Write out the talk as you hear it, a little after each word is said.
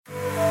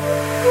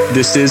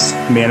This is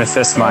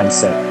Manifest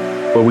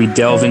Mindset, where we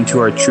delve into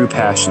our true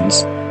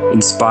passions,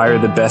 inspire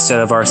the best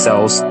out of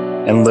ourselves,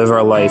 and live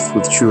our life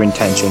with true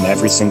intention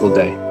every single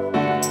day.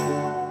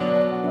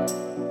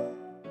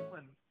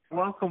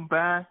 Welcome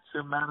back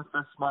to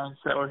Manifest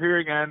Mindset. We're here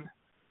again.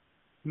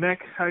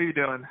 Nick, how you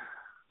doing?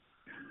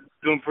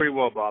 Doing pretty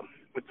well, Bob.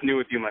 What's new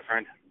with you, my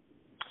friend?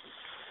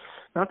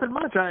 Nothing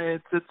much.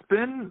 It's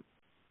been,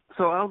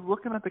 so I was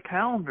looking at the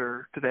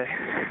calendar today,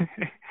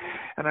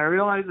 and I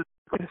realized it's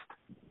August.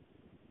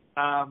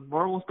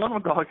 We're almost done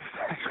with August,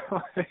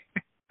 actually.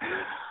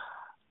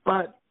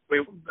 But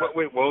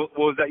wait, what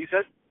was that you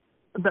said?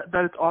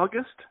 That it's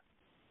August?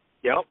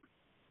 Yep.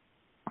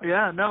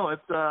 Yeah, no,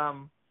 it's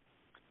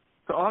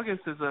so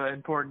August is an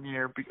important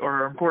year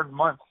or important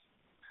month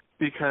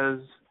because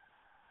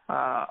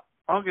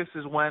August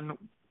is when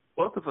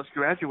both of us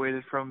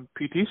graduated from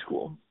PT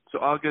school. So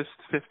August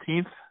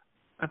 15th,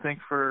 I think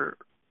for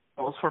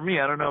me.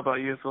 I don't know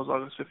about you if it was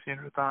August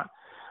 15th or not,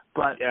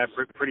 but yeah,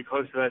 pretty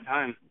close to that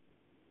time.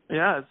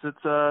 Yeah,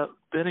 it's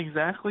been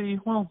exactly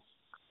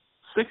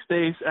 6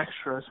 days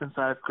extra since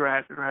I've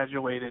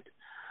graduated.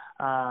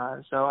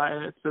 So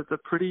it's a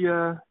pretty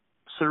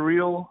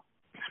surreal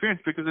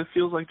experience because it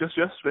feels like just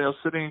yesterday I was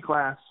sitting in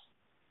class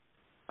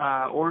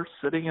or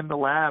sitting in the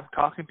lab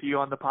talking to you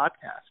on the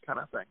podcast kind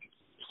of thing.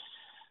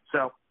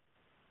 So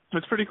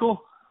it's pretty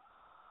cool.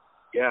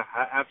 Yeah,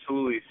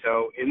 absolutely.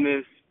 So in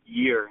this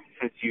year,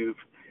 since you've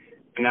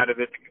been out of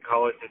Ithaca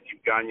College, since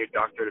you've gotten your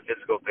doctorate of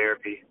physical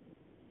therapy,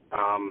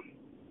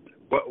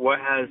 what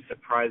has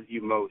surprised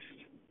you most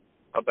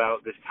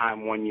about this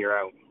time 1 year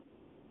out?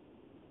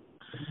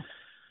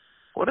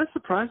 What has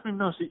surprised me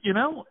most? You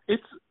know,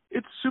 it's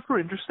super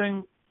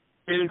interesting.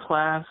 In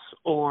class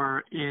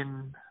or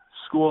in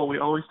school, we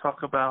always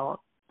talk about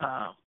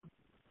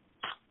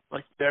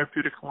like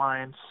therapeutic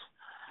alliance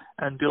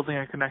and building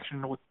a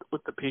connection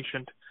with the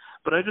patient.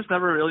 But I just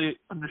never really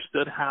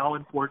understood how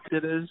important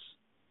it is.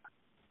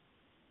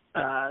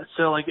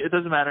 So, like, it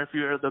doesn't matter if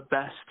you're the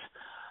best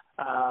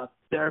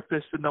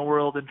therapist in the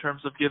world in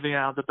terms of giving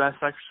out the best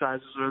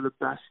exercises or the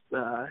best,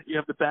 you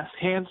have the best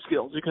hand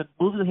skills. You can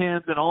move the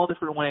hands in all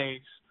different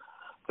ways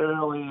to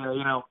really,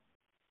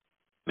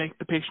 make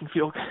the patient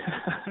feel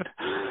good.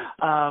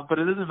 But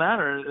it doesn't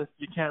matter if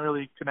you can't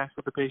really connect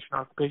with the patient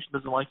or if the patient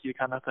doesn't like you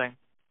kind of thing.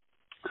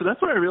 So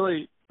that's what I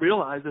really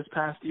realized this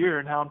past year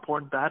and how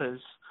important that is,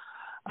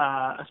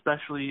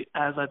 especially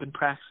as I've been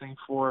practicing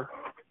for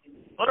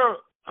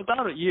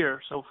about a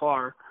year so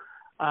far.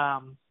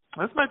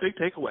 That's my big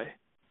takeaway.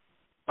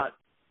 But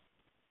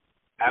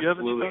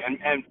absolutely.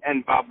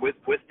 And Bob, with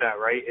that,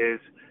 right, is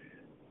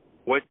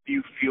what do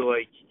you feel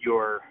like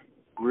you're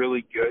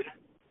really good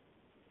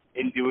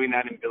in doing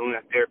that and building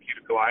that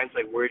therapeutic alliance?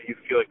 Like, where do you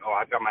feel like,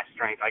 I've got my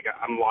strength,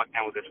 I'm locked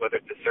down with this, whether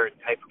it's a certain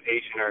type of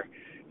patient or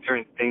a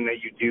certain thing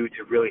that you do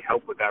to really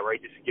help with that, right?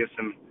 Just to give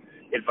some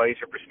advice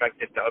or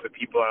perspective to other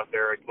people out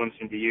there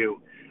glimpsing to you.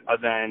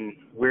 Then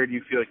where do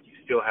you feel like you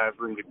still have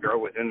room to grow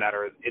within that,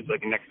 or is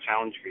like a next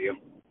challenge for you?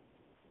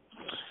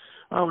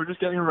 Oh, we're just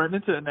getting right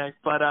into it, Nick.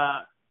 But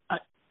I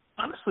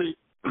honestly,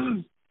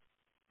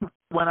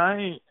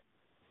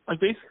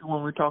 basically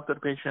when we talk to the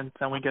patients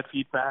and we get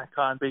feedback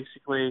on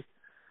basically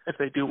if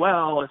they do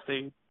well, if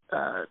they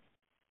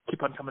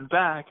keep on coming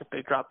back, if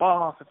they drop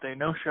off, if they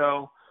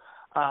no-show,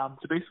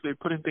 so basically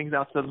putting things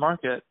out to the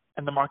market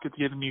and the market's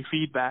giving you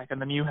feedback,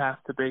 and then you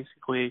have to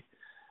basically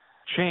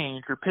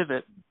change or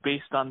pivot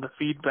based on the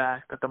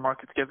feedback that the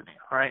market's giving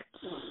you, right?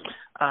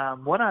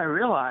 What I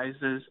realize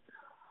is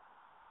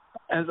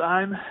as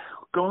I'm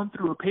going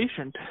through a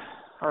patient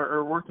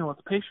or working with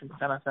a patient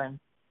kind of thing,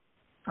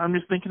 I'm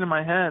just thinking in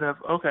my head of,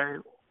 okay,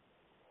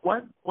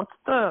 what's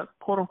the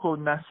quote-unquote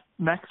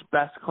next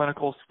best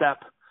clinical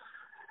step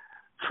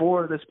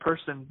for this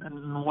person,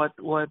 and what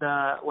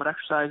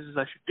exercises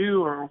I should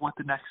do, or what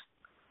the next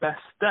best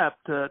step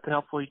to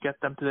hopefully get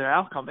them to their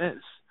outcome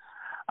is.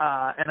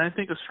 And I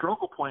think a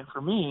struggle point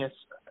for me is,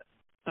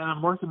 and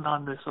I'm working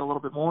on this a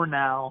little bit more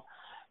now,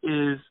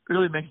 is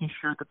really making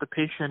sure that the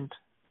patient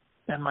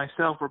and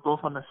myself are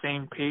both on the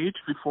same page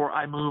before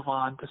I move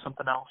on to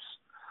something else.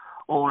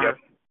 Or, yep.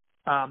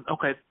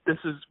 Okay, this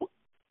is,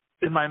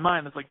 in my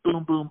mind, it's like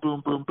boom, boom,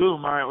 boom, boom,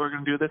 boom. All right, we're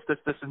going to do this, this,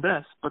 this, and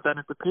this. But then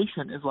if the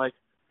patient is like,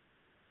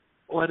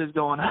 what is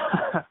going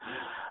on?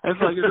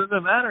 It's like, it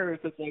doesn't matter if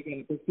it's like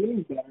they're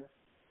feeling better.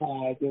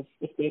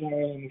 If they don't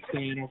really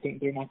understand or think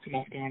they're not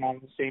connecting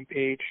on the same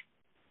page,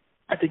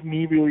 I think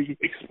me really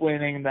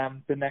explaining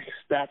them the next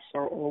steps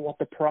or what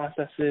the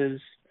process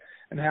is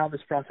and how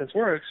this process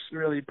works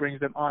really brings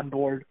them on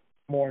board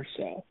more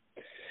so.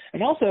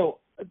 And also,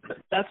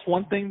 that's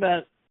one thing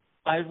that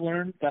I've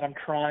learned that I'm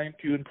trying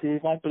to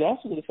improve on. But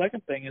also the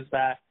second thing is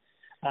that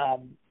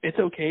it's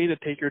okay to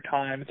take your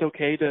time. It's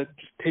okay to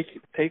just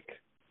take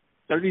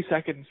 30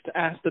 seconds to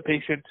ask the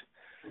patient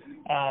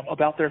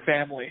about their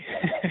family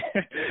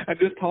and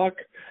just talk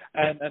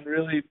and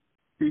really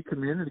be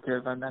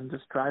communicative and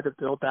just try to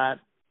build that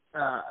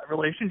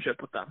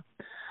relationship with them.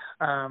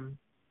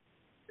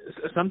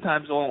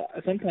 Sometimes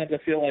I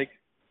feel like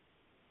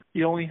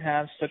you only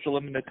have such a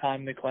limited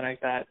time in the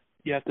clinic that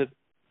you have to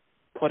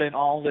put in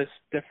all this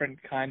different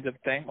kinds of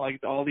things, like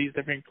all these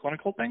different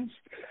clinical things.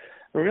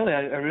 But really,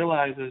 I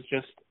realize is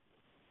just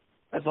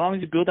as long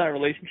as you build that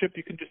relationship,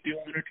 you can just do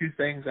one or two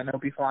things and it'll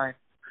be fine.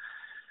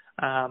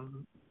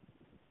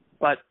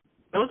 But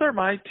those are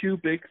my two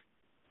big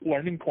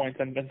learning points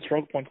and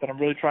struggle points that I'm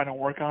really trying to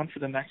work on for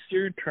the next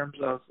year in terms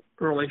of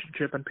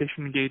relationship and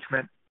patient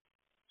engagement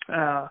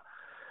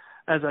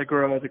as I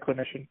grow as a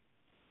clinician.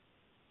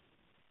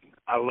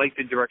 I like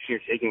the direction you're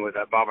taking with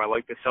that, Bob. I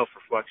like the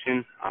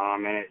self-reflection,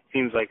 and it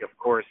seems like, of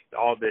course,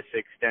 all this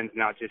extends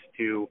not just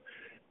to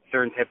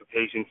certain type of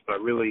patients,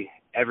 but really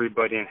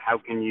everybody, and how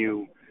can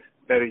you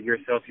better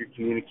yourself, your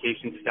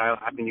communication style,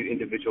 how can you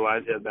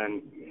individualize it?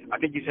 Then I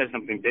think you said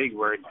something big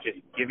where it's just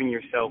giving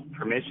yourself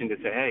permission to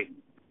say, hey,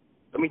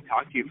 let me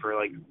talk to you for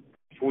like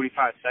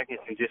 45 seconds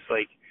and just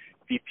like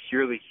be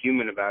purely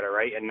human about it,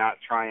 right? And not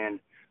try and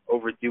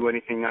overdo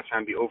anything, not try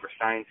and be over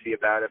sciencey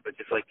about it, but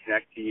just like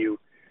connect to you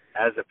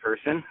as a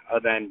person.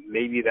 Then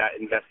maybe that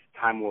invested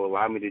time will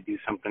allow me to do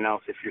something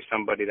else if you're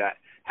somebody that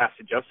has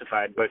to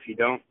justify it. But if you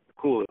don't,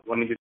 cool, let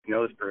me just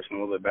know this person a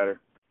little bit better.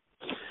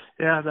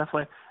 Yeah,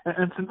 definitely.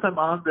 And since I'm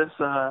on this,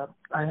 I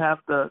have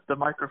the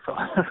microphone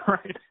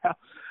right now.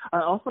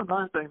 Also,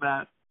 another thing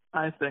that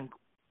I think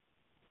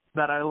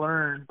that I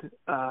learned is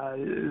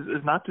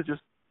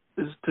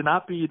to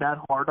not be that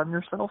hard on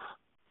yourself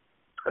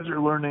as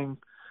you're learning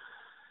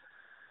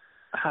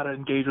how to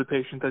engage with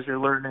patients, as you're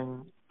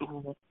learning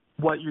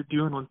what you're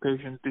doing with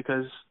patients,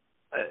 because,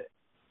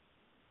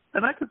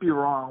 and I could be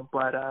wrong,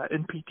 but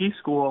in PT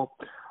school,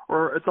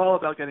 or it's all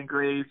about getting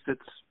grades.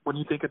 It's when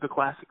you think of the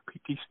classic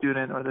PT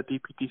student or the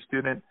DPT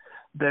student,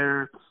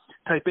 they're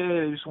type A,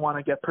 they just want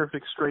to get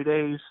perfect straight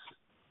A's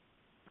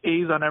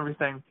on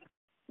everything.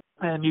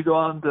 And you go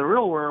out into the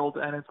real world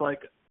and it's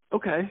like,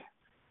 okay,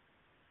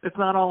 it's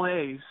not all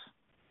A's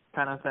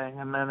kind of thing.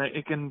 And then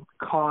it can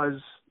cause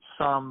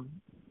some,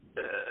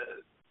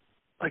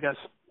 I guess,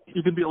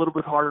 you can be a little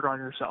bit harder on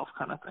yourself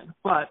kind of thing.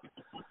 But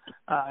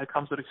it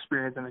comes with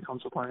experience and it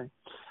comes with learning.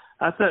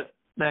 That's it,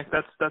 Nick.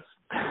 That's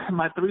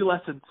my 3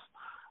 lessons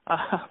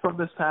from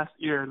this past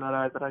year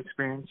that I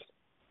experienced.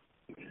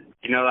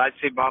 I'd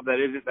say, Bob, that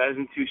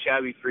isn't too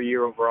shabby for a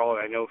year overall.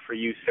 I know for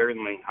you,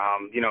 certainly.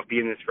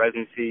 Being in this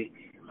residency,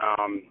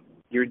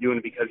 you're doing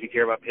it because you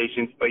care about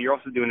patients, but you're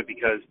also doing it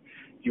because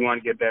you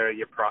want to get better at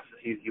your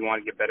processes. You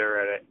want to get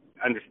better at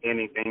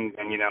understanding things.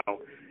 And,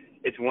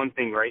 it's one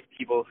thing, right?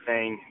 People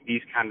saying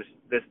these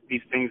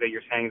things that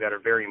you're saying that are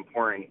very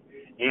important.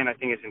 And I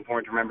think it's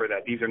important to remember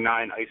that these are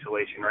not in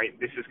isolation, right?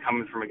 This is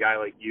coming from a guy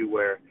like you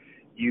where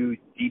you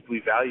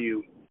deeply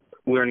value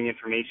learning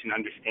information,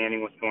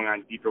 understanding what's going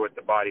on deeper with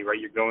the body, right?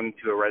 You're going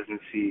into a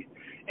residency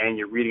and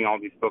you're reading all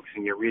these books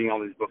and you're reading all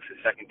these books a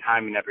second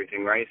time and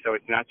everything, right? So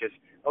it's not just,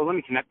 let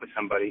me connect with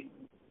somebody,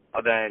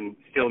 then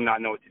still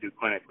not know what to do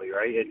clinically,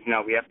 right? It's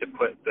no, we have to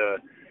put the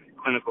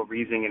clinical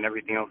reasoning and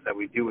everything else that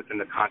we do within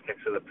the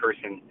context of the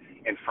person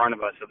in front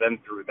of us. So then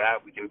through that,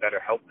 we can better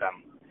help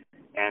them.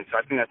 And so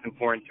I think that's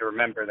important to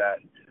remember, that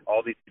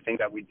all these things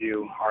that we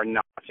do are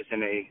not just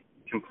in a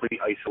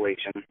complete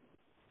isolation.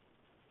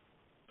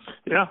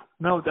 Yeah,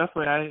 no,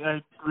 definitely.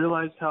 I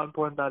realized how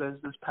important that is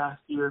this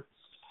past year.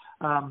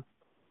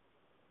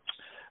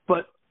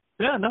 But,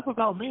 yeah, enough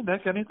about me,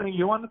 Nick. Anything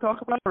you want to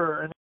talk about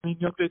or any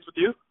updates with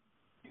you?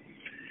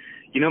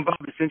 Bob,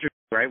 it's interesting,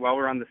 right? While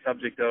we're on the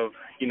subject of,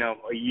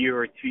 a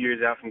year or 2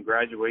 years out from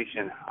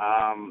graduation,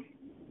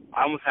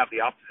 I almost have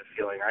the opposite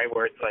feeling, right?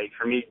 Where it's like,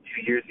 for me,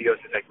 2 years ago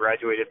since I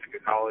graduated Ithaca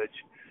College,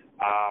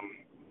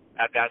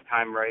 at that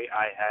time, right,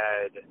 I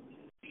had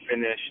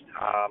finished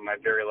my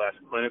very last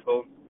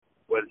clinical,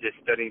 was just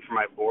studying for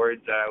my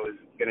boards. I was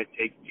going to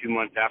take 2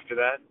 months after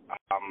that.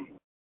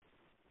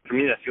 For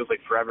me, that feels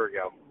like forever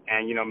ago.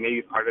 And,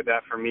 maybe part of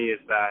that for me is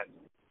that,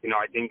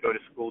 I didn't go to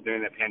school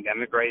during the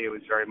pandemic, right? It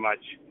was very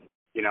much,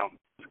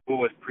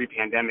 school was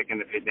pre-pandemic,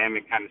 and the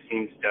pandemic kind of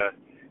seems to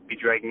be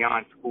dragging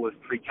on. School was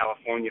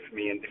pre-California for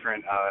me, and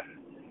different,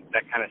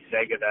 that kind of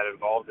saga that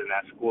involved in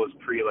that. School was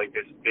like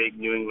this big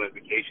New England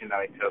vacation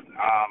that I took.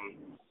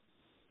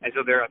 And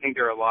so I think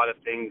there are a lot of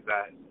things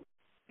that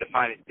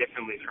define it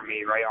differently for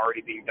me, right?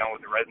 Already being done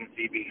with the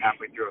residency, being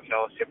halfway through a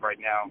fellowship right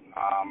now,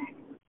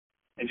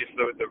 and just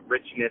the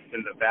richness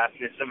and the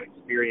vastness of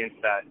experience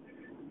that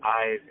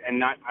I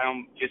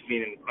don't just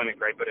mean in the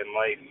clinic, right, but in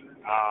life,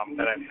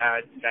 that I've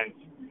had since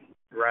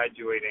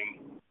graduating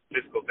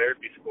physical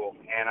therapy school.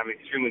 And I'm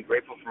extremely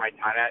grateful for my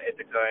time at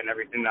Ithaca and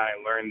everything that I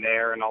learned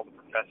there and all the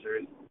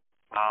professors,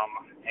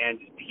 and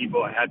just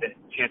people I had the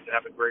chance to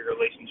have a great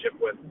relationship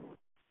with.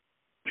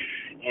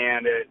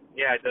 And it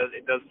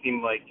does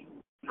seem like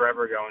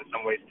forever ago in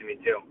some ways to me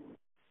too.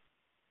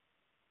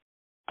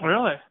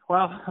 Really?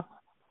 Well,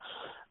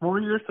 more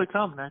years to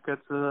come, Nick.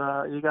 It's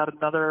you got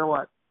another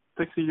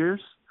 60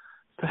 years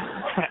to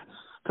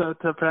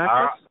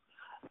practice.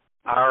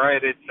 All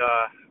right. It's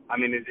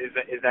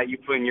is that you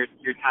putting your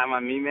time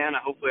on me, man?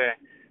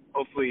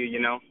 Hopefully,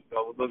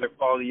 those are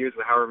quality years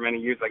with however many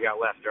years I got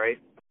left, right?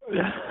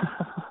 Yeah.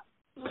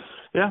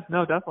 Yeah.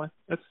 No, definitely.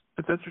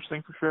 It's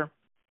interesting for sure.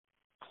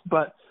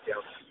 But.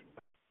 Yeah.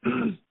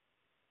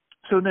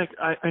 So, Nick,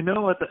 I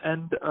know at the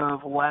end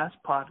of last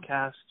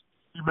podcast,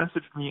 you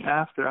messaged me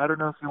after. I don't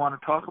know if you want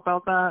to talk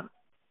about that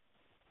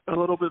a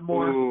little bit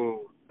more.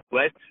 Ooh,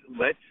 let's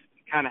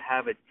kind of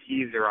have a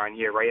teaser on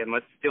here, right? And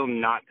let's still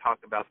not talk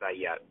about that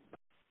yet.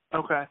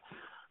 Okay.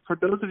 For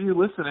those of you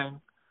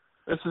listening,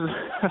 this is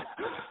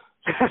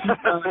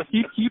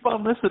keep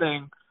on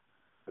listening.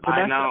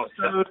 The next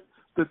episode,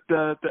 the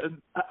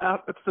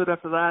episode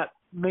after that,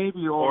 maybe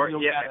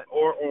you'll get it.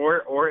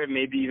 Or it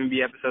maybe even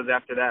be episodes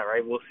after that,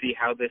 right? We'll see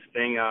how this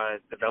thing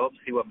develops,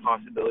 see what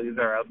possibilities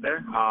are out there.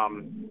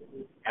 And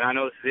I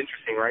know this is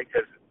interesting, right?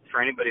 Because for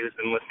anybody who's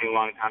been listening a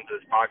long time to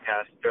this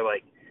podcast, they're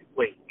like,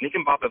 wait, Nick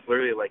and Bob have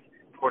literally, like,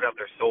 poured out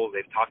their souls.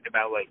 They've talked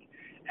about, like,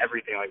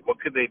 everything. Like, what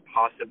could they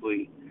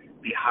possibly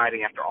be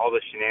hiding after all the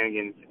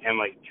shenanigans and,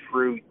 like,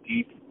 true,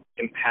 deep,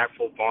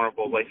 impactful,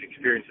 vulnerable life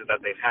experiences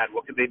that they've had?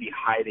 What could they be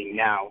hiding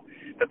now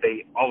that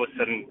they all of a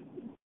sudden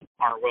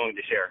aren't willing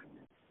to share?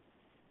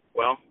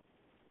 Well,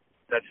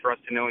 that's for us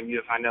to know and you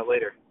to find out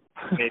later.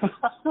 Maybe.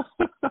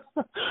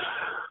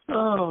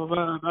 Oh,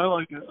 man, I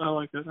like it. I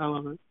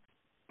love it.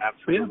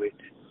 Absolutely.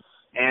 Yeah.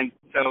 And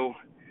so,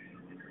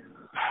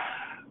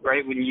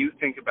 right, when you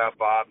think about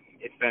Bob,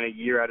 it's been a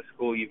year out of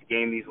school, you've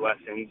gained these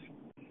lessons.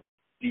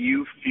 Do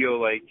you feel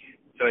like,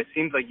 so it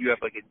seems like you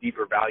have like a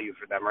deeper value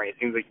for them, right? It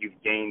seems like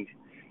you've gained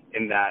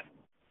in that.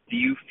 Do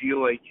you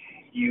feel like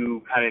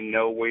you kind of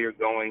know where you're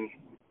going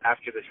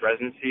after this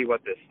residency,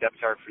 what the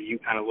steps are for you,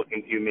 kind of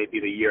looking to maybe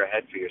the year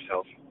ahead for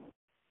yourself?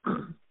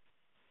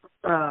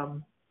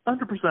 100%.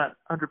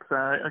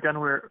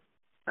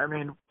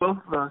 Again, both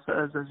of us,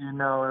 as you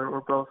know,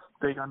 we're both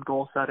big on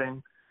goal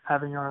setting,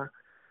 having our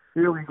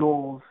yearly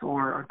goals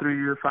or our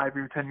 3-year,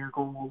 5-year, 10-year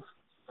goals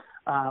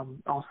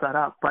all set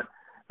up. But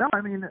no,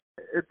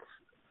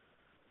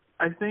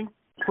 I think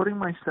putting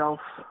myself,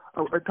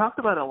 I talked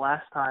about it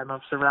last time,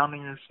 of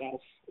surrounding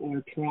yourself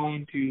or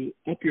trying to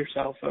up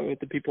yourself with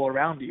the people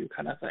around you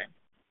kind of thing.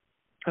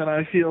 And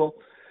I feel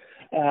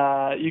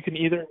you can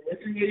either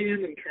work your way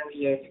in terms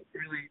of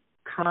really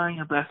trying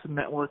your best to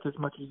network as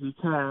much as you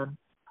can.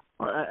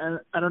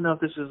 And I don't know if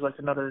this is like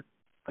another,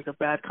 like a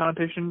bad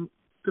connotation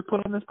to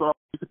put on this, but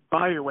you could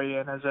buy your way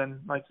in, as in,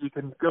 like, you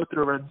can go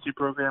through a residency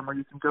program or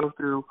you can go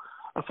through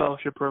a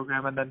fellowship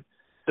program and then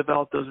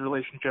develop those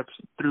relationships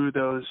through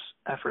those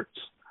efforts.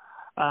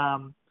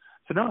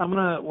 So no,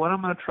 what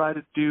I'm gonna try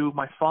to do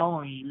my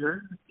following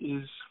year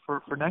is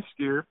for next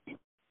year.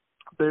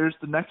 There's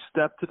the next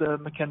step to the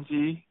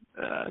Mackenzie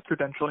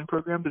credentialing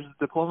program. There's a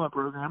diploma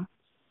program.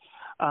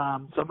 So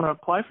I'm gonna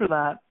apply for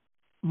that.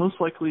 Most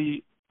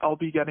likely I'll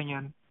be getting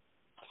in,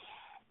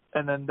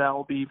 and then that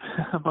will be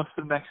most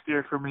of next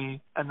year for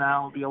me. And that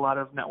will be a lot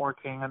of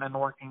networking and then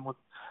working with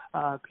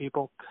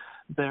people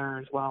there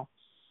as well.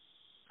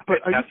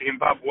 But fantastic. And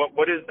Bob,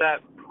 what does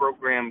that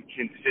program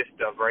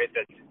consist of, right,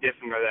 that's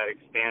different or that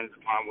expands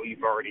upon what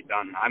you've already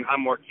done?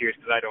 I'm more curious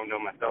because I don't know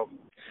myself.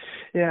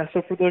 Yeah,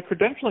 so for the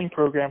credentialing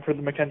program for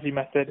the Mackenzie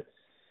method,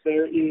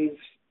 there is,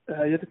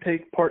 you have to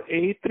take part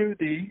A through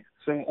D,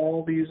 so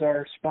all these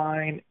are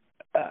spine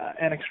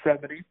and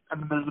extremity,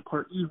 and then there's the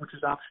part E, which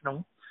is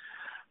optional.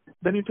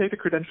 Then you take the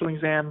credentialing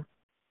exam,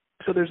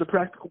 so there's a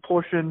practical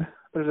portion,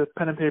 there's a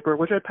pen and paper,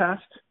 which I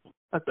passed.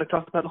 I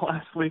talked about it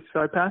last week, so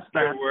I passed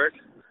that. Good work.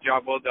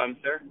 Job well done,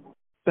 sir.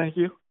 Thank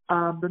you.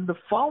 Then the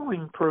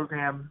following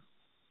program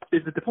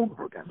is the diploma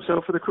program.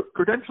 So for the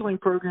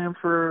credentialing program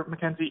for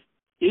Mackenzie,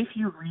 if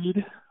you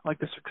read like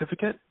the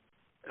certificate,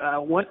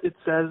 what it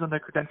says on the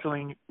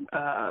credentialing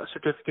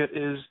certificate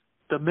is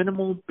the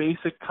minimal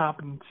basic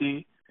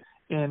competency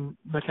in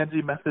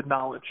Mackenzie method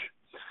knowledge.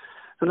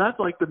 So that's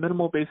like the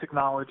minimal basic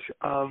knowledge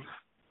of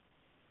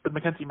the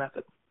Mackenzie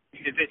method.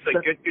 It's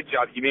like good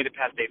job. You made it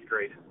past 8th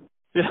grade.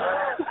 Yeah.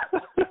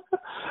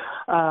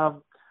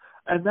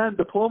 And then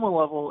diploma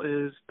level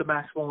is the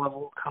maximum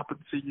level of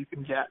competency you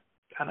can get,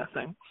 kind of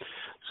thing.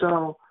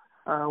 So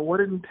what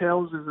it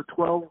entails is a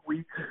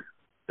 12-week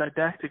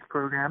didactic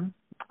program.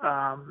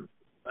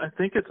 I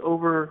think it's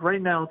over,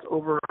 right now it's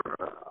over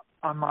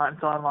online,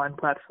 it's an online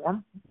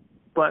platform.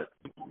 But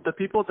the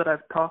people that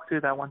I've talked to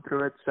that went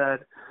through it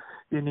said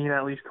you need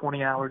at least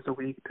 20 hours a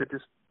week to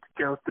just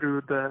go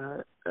through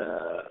the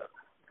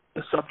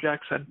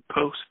subjects and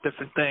post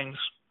different things.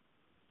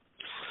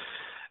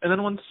 And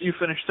then once you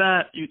finish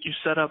that, you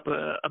set up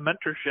a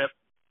mentorship.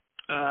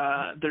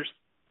 There's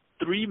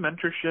 3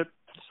 mentorship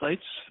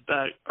sites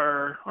that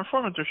are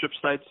 4 mentorship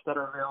sites that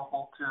are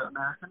available to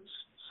Americans.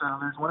 So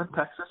there's one in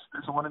Texas,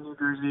 there's one in New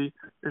Jersey,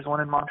 there's one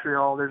in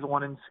Montreal, there's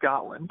one in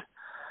Scotland.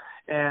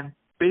 And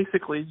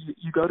basically,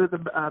 you go to the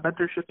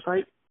mentorship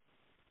site,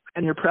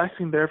 and you're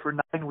practicing there for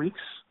 9 weeks,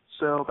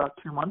 so about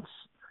 2 months.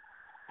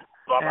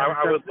 Bob,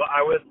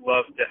 I would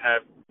love to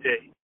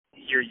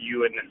hear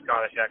you in a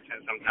Scottish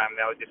accent sometime.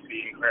 That would just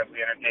be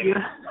incredibly entertaining.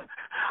 Yeah.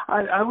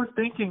 I was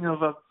thinking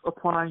of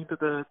applying to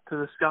the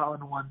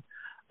Scotland one,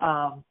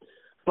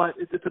 but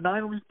it's a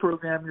 9-week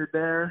program. You're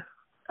there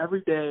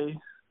every day.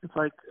 It's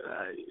like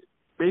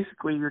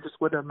basically you're just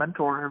with a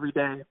mentor every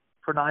day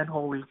for 9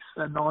 whole weeks,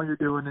 and all you're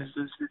doing is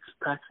you're just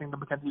practicing the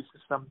Mackenzie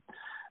system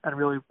and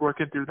really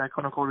working through that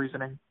clinical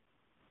reasoning.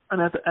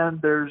 And at the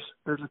end, there's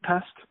a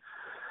test,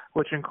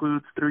 which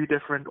includes 3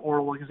 different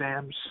oral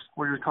exams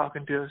where you're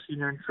talking to a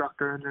senior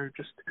instructor and they're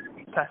just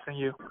testing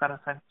you, kind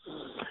of thing.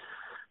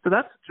 So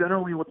that's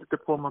generally what the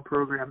diploma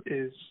program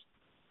is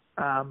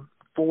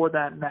for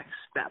that next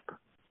step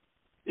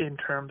in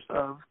terms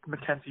of the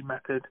Mackenzie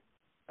Method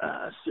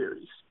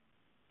series.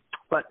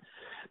 But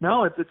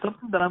no, it's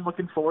something that I'm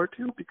looking forward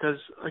to because,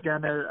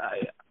 again,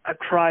 I've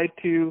tried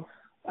to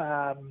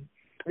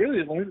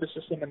really learn the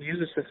system and use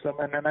the system,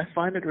 and I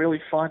find it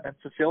really fun and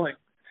fulfilling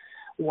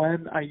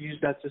when I use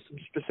that system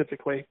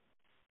specifically,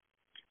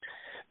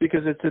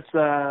 because it's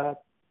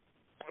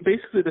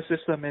basically the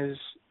system it's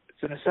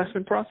an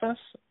assessment process,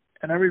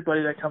 and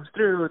everybody that comes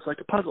through, it's like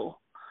a puzzle.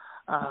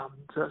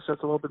 So it's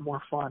a little bit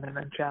more fun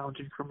and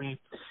challenging for me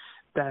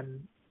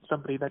than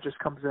somebody that just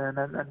comes in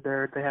and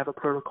they have a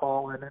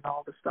protocol and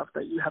all the stuff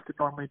that you have to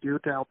normally do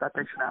to help that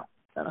patient out,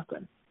 kind of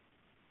thing.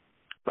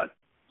 But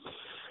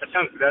that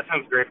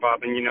sounds great,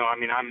 Bob. And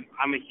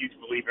I'm a huge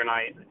believer, and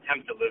I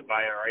attempt to live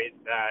by it. Right,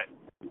 that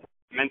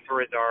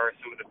mentors are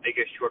some of the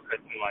biggest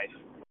shortcuts in life.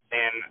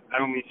 And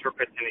I don't mean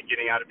shortcuts in a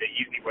getting out of the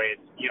easy way.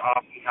 It's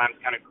oftentimes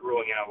kind of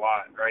grueling in a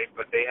lot, right?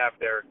 But they have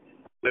their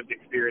lived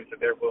experience that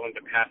they're willing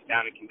to pass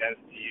down and condense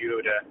to you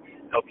to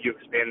help you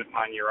expand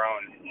upon your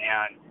own.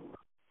 And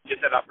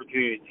just that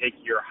opportunity to take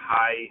your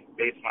high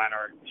baseline,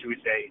 or should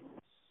we say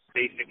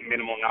basic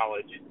minimal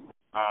knowledge,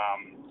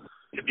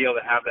 to be able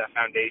to have that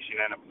foundation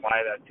and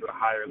apply that to a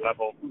higher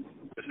level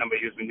to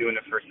somebody who's been doing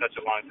it for such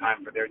a long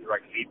time for their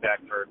direct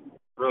feedback for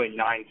really 9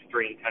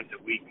 straight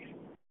intensive weeks.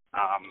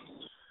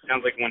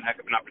 Sounds like one heck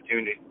of an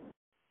opportunity.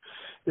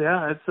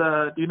 Yeah, it's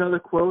do you know the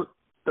quote,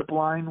 "The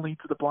blind lead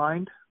to the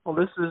blind"? Well,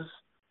 this is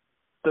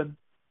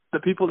the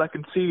people that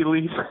can see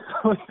lead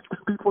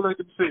the people that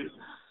can see.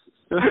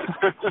 So,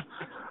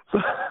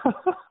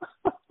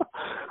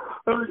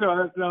 there we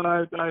go.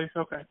 No,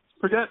 okay.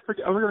 Forget.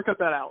 We're gonna cut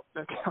that out.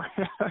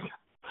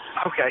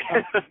 Okay.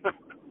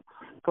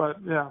 But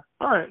yeah,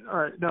 all right.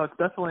 No, it's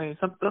definitely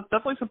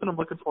something I'm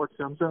looking forward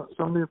to. So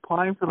I'm gonna be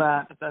applying for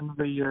that at the end of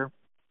the year.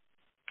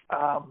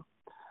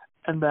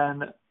 And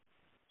then,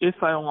 if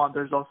I want,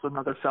 there's also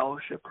another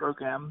fellowship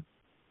program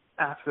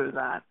after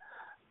that.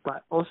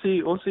 But we'll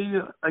see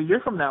a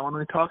year from now when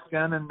we talk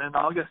again in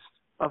August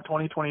of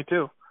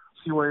 2022.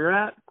 See where you're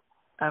at,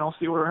 and I'll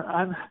see where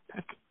I'm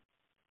at.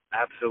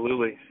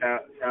 Absolutely.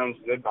 Sounds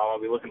good, Bob.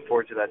 I'll be looking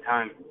forward to that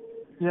time.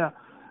 Yeah.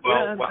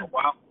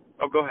 Wow.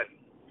 Oh, go ahead.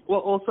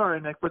 Well,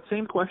 sorry, Nick, but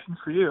same question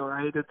for you,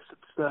 right? It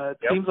Yep.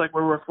 seems like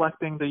we're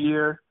reflecting the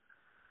year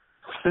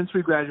since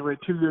we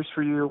graduated, 2 years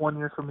for you, 1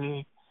 year for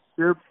me.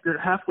 You're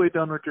halfway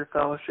done with your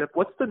fellowship.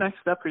 What's the next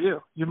step for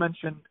you? You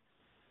mentioned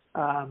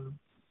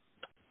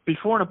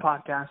before in a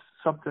podcast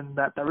something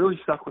that really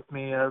stuck with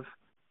me.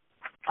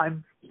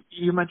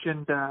 You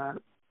mentioned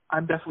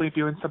I'm definitely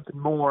doing something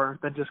more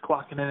than just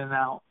clocking in and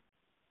out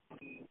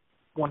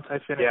once I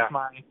finish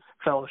my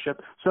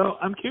fellowship. So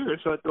I'm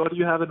curious. What do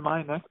you have in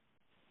mind, Nick?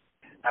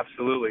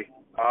 Absolutely.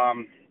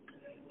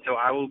 So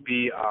I will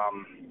be,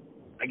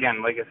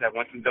 again, like I said,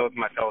 once I'm done with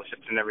my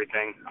fellowships and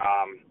everything,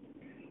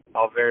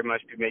 I'll very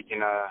much be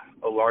making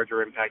a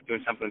larger impact,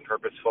 doing something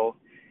purposeful.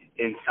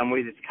 In some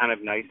ways, it's kind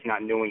of nice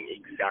not knowing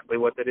exactly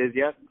what that is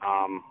yet,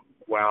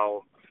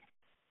 while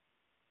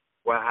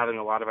having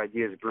a lot of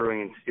ideas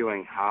brewing and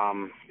stewing.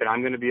 But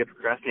I'm going to be a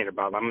procrastinator,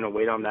 Bob. I'm going to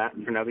wait on that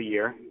for another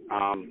year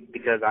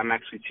because I'm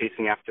actually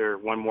chasing after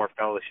one more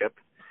fellowship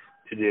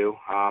to do.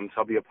 So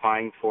I'll be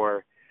applying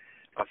for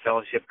a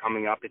fellowship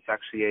coming up. It's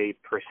actually a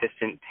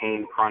persistent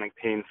pain, chronic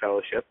pain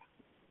fellowship.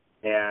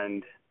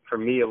 And for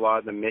me, a lot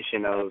of the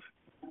mission of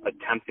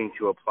attempting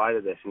to apply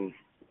to this, and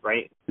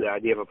the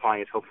idea of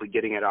applying is hopefully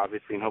getting it,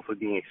 obviously, and hopefully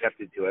being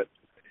accepted to it.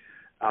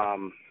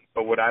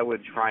 But what I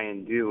would try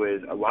and do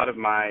is part of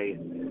my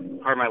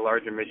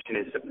larger mission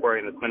is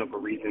supporting the clinical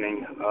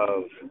reasoning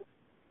of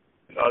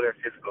other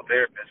physical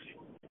therapists,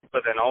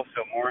 but then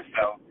also more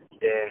so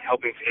in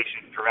helping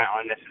patients prevent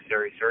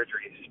unnecessary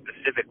surgeries,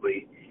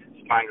 specifically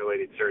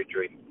spine-related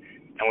surgery.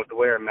 And with the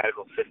way our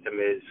medical system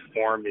is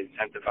formed,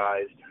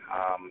 incentivized,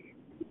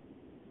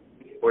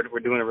 we're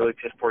doing a really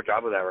piss poor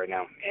job of that right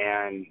now.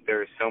 And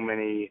there's so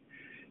many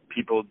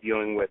people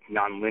dealing with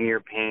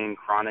nonlinear pain,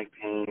 chronic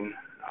pain,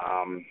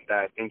 that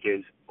I think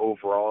is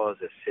overall as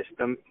a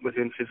system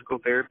within physical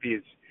therapy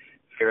is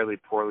fairly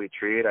poorly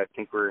treated. I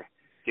think we're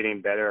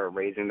getting better at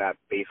raising that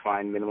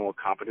baseline minimal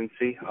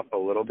competency up a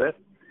little bit.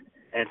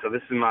 And so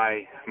this is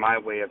my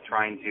way of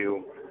trying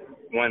to,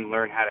 one,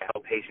 learn how to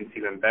help patients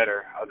even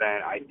better,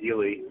 then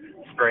ideally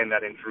spreading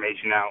that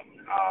information out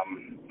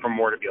for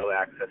more to be able to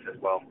access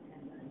as well.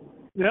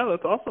 Yeah,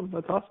 that's awesome.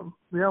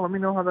 Yeah, let me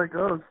know how that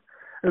goes.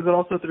 Is it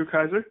also through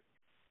Kaiser?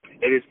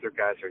 It is through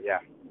Kaiser, yeah.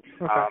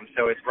 Okay.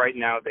 So it's right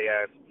now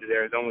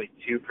there's only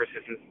 2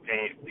 persistent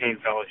pain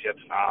fellowships.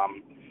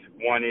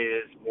 One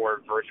is more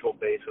virtual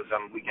based with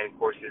some weekend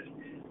courses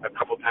a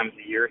couple times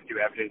a year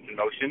through Evidence in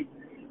Motion,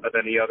 but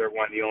then the other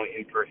one, the only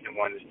in-person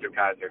one, is through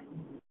Kaiser.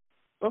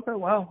 Okay,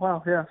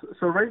 wow, yeah.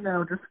 So right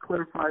now, just to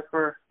clarify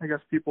for, I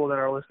guess, people that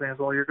are listening as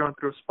well, you're going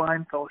through a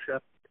spine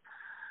fellowship,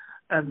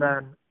 and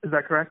then, is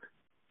that correct?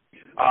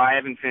 I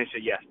haven't finished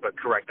it yet, but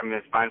correct. I'm in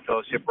a spine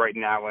fellowship right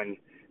now, and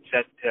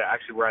set to,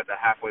 actually we're at the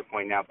halfway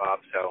point now, Bob.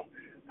 So,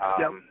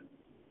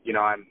 you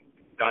know, I'm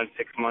done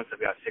 6 months. I've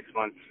got 6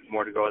 months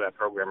more to go with that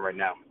program right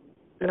now.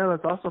 Yeah,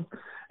 that's awesome.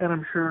 And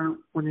I'm sure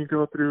when you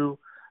go through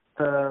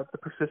the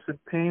persistent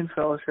pain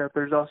fellowship,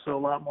 there's also a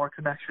lot more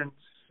connections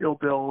you'll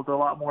build, a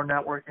lot more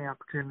networking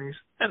opportunities.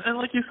 And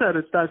like you said,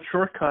 it's that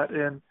shortcut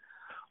in,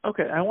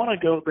 okay, I want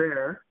to go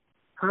there.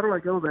 How do I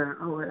go there?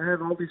 Oh, I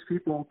have all these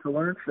people to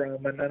learn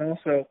from, and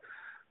also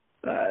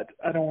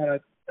I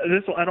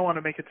don't want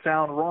to make it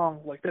sound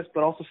wrong like this,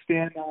 but also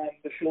stand on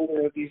the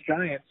shoulder of these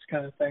giants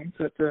kind of thing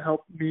to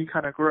help me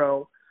kind of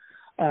grow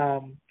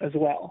as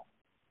well.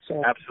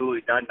 So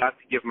absolutely, not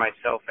to give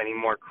myself any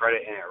more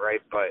credit in it,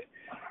 right? But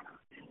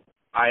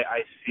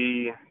I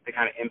see the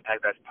kind of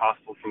impact that's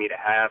possible for me to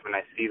have, and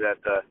I see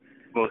that the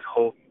most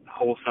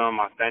wholesome,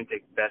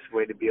 authentic, best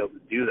way to be able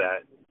to do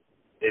that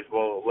is,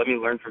 well, let me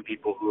learn from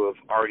people who have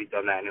already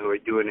done that and who are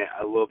doing it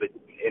a little bit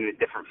in a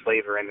different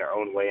flavor in their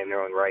own way, in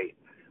their own right.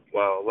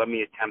 Well, let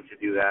me attempt to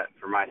do that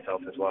for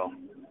myself as well.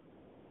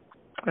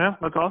 Yeah,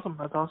 that's awesome.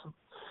 That's awesome.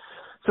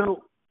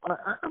 So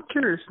I'm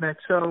curious, Nick.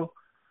 So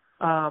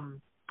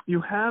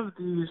you have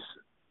these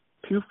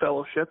 2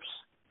 fellowships.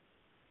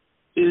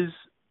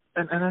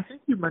 And I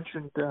think you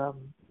mentioned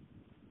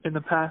in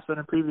the past in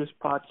a previous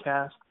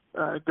podcast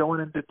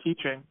going into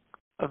teaching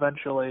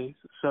eventually.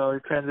 So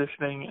you're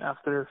transitioning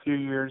after a few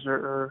years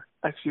or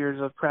X years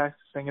of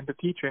practicing into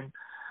teaching.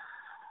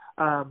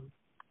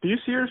 Do you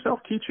see yourself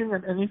teaching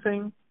in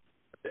anything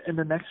in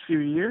the next few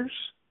years?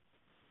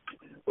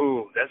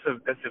 Ooh, that's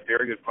a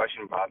very good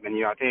question, Bob. And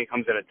I think it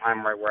comes at a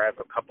time right where I have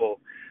a couple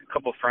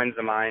friends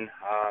of mine,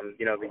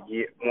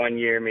 the 1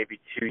 year, maybe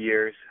 2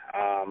 years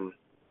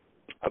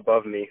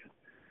above me,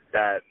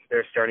 that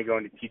they're starting to go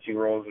into teaching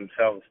roles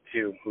themselves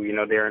too. Who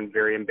they're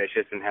very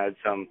ambitious and had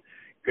some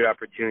good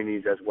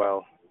opportunities as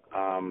well.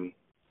 The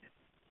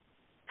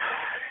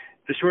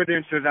short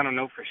answer is I don't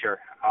know for sure.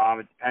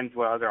 It depends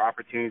what other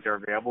opportunities are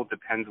available. It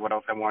depends what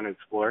else I want to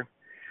explore.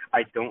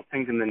 I don't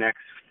think in the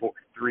next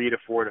 3 to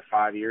 4 to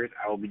 5 years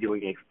I will be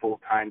doing a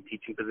full-time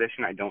teaching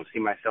position. I don't see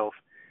myself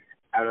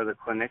out of the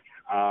clinic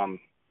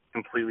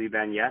completely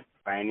then yet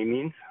by any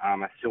means.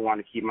 I still want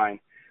to keep my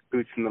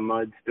boots in the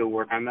mud, still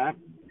work on that.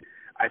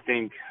 I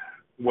think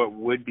what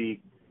would be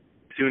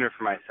sooner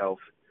for myself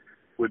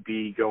would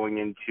be going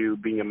into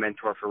being a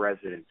mentor for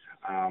residents.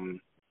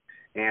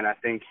 And I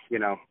think,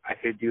 I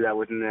could do that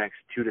within the next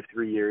 2 to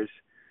 3 years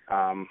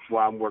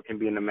while I'm working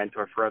being a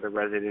mentor for other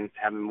residents,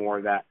 having more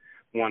of that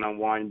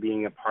one-on-one,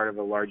 being a part of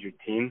a larger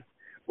team,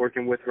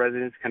 working with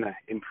residents, kind of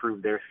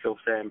improve their skill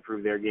set,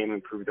 improve their game,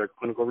 improve their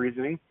clinical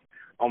reasoning,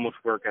 almost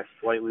work at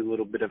slightly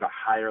little bit of a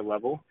higher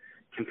level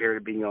compared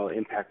to being able to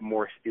impact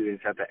more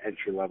students at the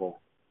entry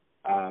level.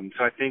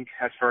 So I think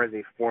as far as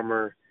a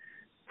former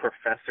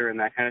professor in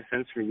that kind of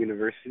sense from a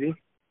university,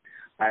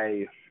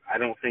 I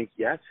don't think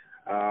yet,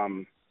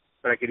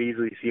 but I could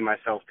easily see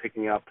myself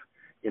picking up,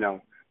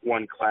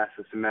 one class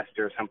a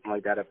semester or something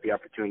like that if the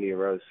opportunity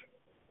arose.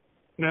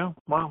 Yeah,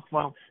 wow.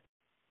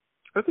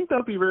 I think that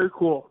would be very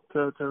cool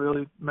to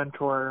really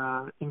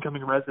mentor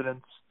incoming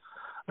residents,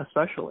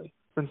 especially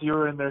since you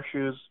were in their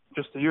shoes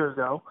just a year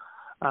ago,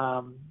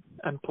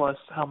 and plus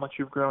how much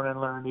you've grown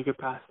and learned, you could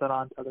pass that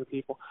on to other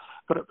people.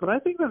 But I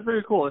think that's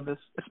very cool, and this,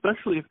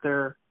 especially if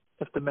the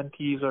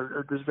mentees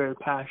are just very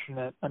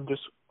passionate and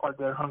just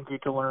they're hungry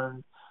to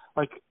learn,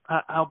 like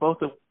how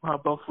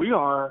both we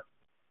are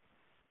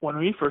when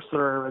we first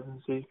started our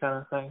residency kind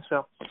of thing.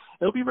 So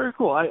it'll be very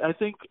cool. I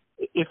think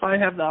if I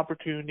have the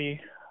opportunity,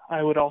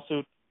 I would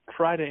also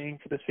try to aim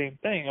for the same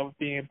thing of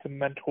being able to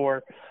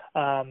mentor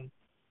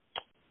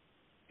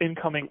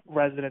incoming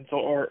residents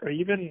or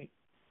even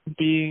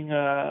being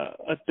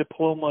a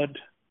diplomaed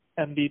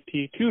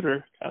MDT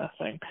tutor kind of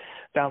thing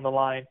down the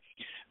line.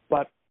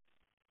 But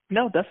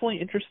no, definitely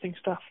interesting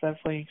stuff.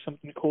 Definitely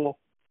something cool.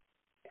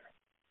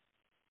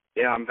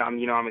 Yeah, I'm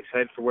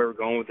excited for where we're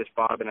going with this,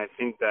 Bob, and I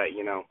think that,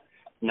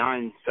 not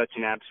in such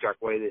an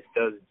abstract way, this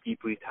does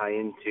deeply tie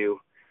into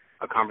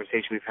a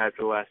conversation we've had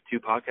for the last 2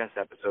 podcast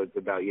episodes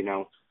about,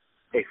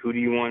 hey, who do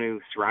you want to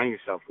surround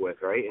yourself with,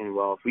 right? And,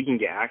 well, if we can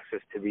get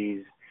access to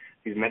these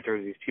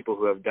mentors, these people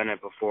who have done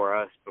it before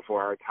us,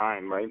 before our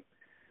time, right,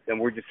 then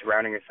we're just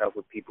surrounding ourselves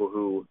with people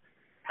who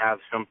have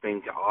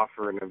something to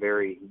offer in a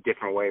very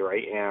different way,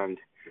 right? And,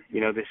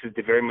 this is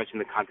very much in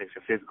the context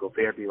of physical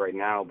therapy right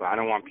now, but I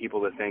don't want people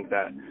to think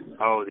that,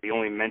 the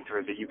only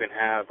mentors that you can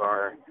have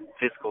are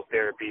physical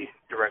therapy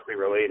directly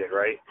related,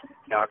 right?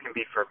 Now, it can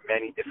be for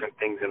many different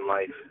things in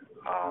life.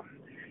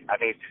 I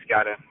think it's just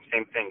got to,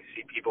 same thing,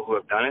 see people who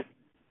have done it,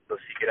 go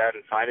seek it out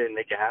and find it and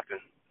make it happen.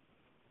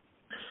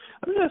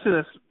 Let me ask you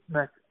this,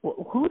 Nick.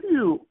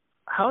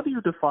 How do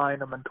you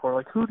define a mentor?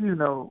 Like, who do you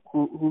know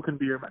who can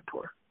be your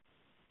mentor?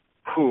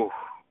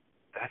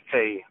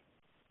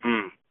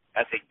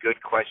 That's a good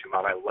question,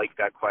 Bob. I like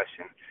that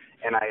question.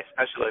 And I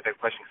especially like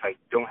that question because I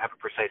don't have a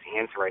precise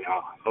answer right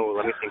now. So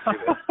let me think through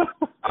this.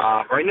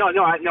 Right? No,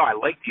 I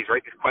like these,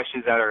 right? These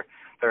questions that are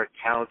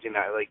challenging,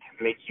 that like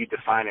make you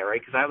define it, right?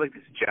 Because I have like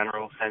this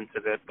general sense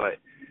of it, but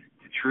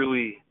to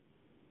truly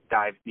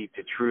dive deep,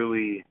 to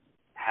truly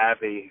have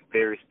a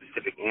very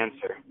specific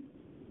answer.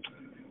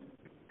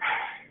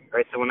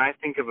 Right, so when I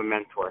think of a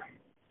mentor,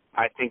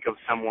 I think of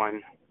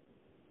someone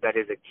that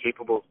is a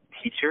capable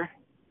teacher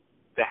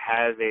that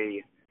has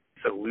a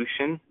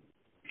solution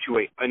to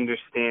a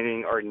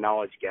understanding or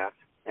knowledge gap,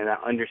 and that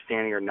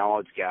understanding or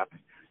knowledge gap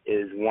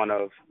is one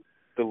of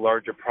the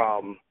larger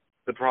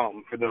the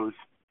problem for those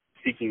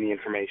seeking the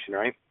information,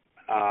 right?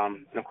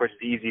 And of course,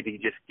 it's easy to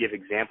just give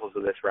examples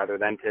of this rather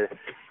than to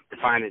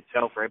define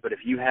itself, right? But if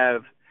you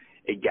have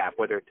a gap,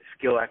 whether it's a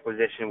skill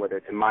acquisition, whether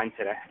it's a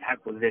mindset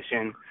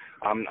acquisition,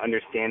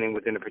 understanding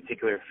within a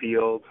particular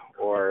field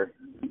or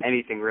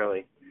anything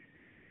really,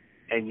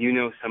 and you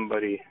know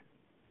somebody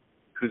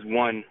who's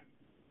one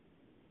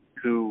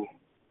who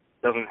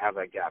doesn't have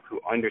that gap, who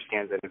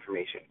understands that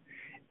information,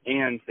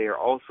 and they are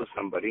also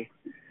somebody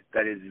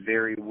that is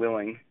very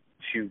willing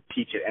to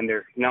teach it, and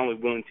they're not only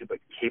willing to, but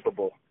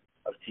capable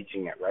of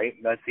teaching it, right?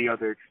 That's the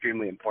other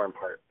extremely important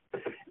part.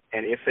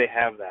 And if they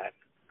have that,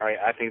 right,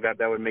 I think that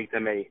would make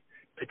them a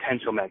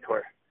potential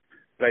mentor.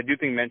 But I do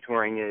think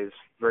mentoring is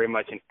very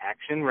much an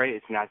action, right?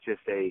 It's not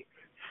just a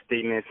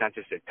statement. It's not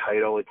just a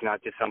title. It's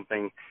not just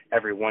something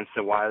every once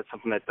in a while. It's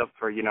something that's up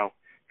for,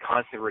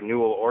 constant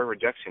renewal or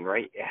rejection,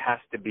 right? It has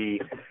to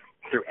be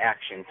through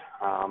action.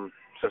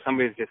 So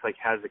somebody just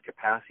has the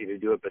capacity to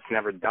do it but's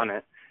never done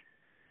it,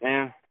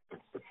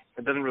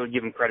 it doesn't really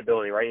give them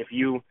credibility, right? If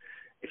you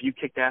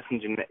kicked ass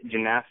in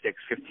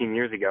gymnastics 15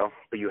 years ago,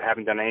 but you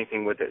haven't done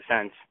anything with it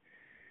since,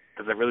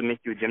 does that really make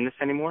you a gymnast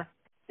anymore?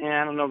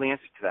 I don't know the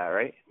answer to that,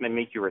 right? It may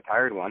make you a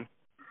retired one.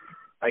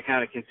 I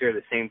kind of consider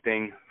the same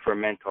thing for a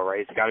mentor,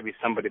 right? It's got to be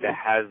somebody that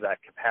has that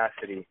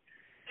capacity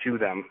to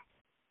them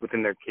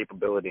within their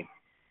capability.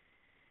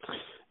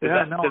 Does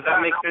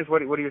that make sense?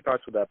 What are your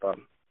thoughts with that, Bob?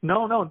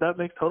 No, that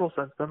makes total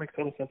sense. Like,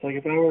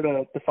 if I were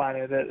to define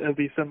it, it would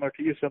be similar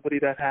to you, somebody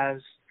that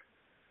has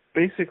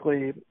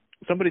basically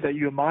somebody that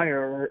you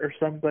admire or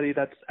somebody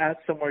that's at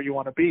somewhere you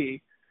want to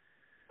be,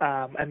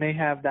 and they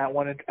have that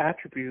one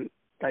attribute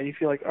that you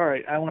feel like, all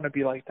right, I want to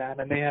be like that,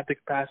 and they have the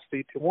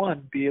capacity to,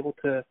 one, be able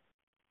to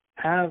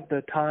have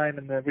the time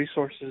and the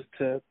resources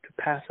to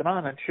pass it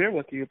on and share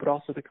with you, but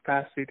also the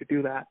capacity to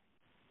do that.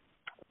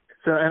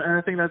 So, and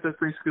I think that's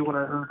basically what I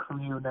heard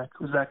from you, Nick.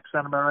 Was that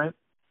sound about right?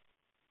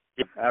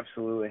 Yeah,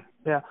 absolutely.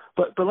 Yeah,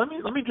 but let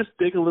me just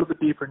dig a little bit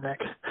deeper, Nick.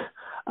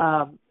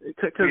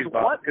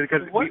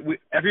 Because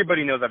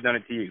everybody knows I've done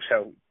it to you,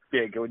 so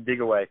yeah, go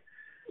dig away.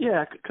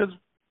 Yeah, because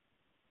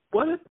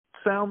what it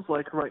sounds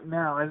like right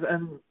now is,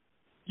 and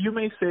you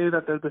may say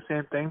that they're the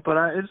same thing, but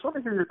I just want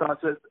to hear your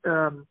thoughts.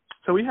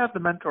 So we have the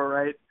mentor,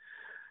 right?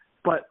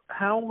 But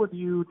how would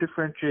you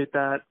differentiate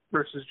that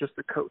versus just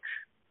a coach?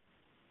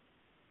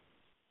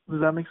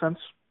 Does that make sense?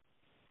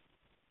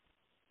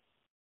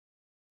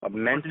 A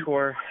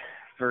mentor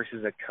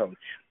versus a coach.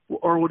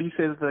 Or would you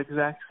say it's the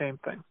exact same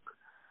thing?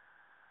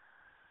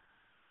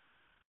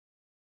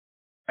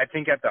 I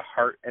think at the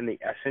heart and the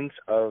essence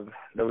of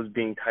those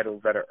being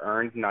titles that are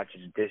earned, not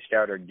just dished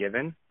out or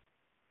given,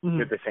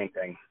 they're the same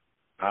thing.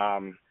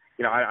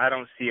 I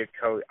don't see a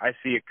coach. I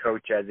see a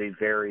coach as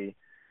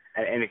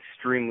an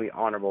extremely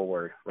honorable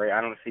word, right?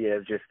 I don't see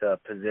it as just a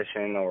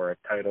position or a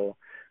title.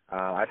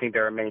 I think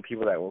there are many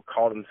people that will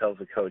call themselves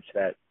a coach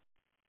that,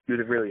 do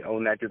they really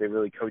own that? Do they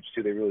really coach?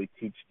 Do they really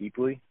teach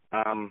deeply?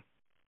 I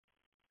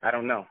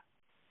don't know.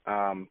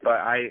 But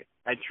I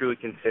truly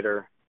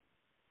consider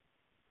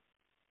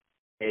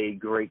a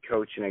great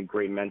coach and a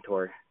great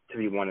mentor to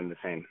be one and the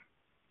same.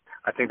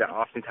 I think that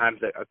oftentimes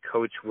that a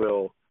coach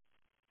will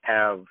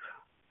have,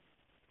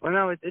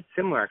 it's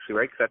similar actually,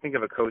 right? Because I think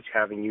of a coach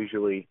having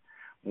usually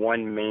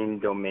one main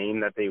domain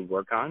that they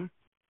work on.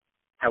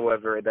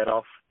 However, that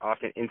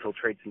often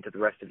infiltrates into the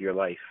rest of your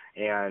life.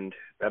 And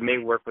that may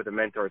work with a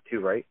mentor too,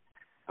 right?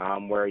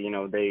 Where,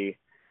 they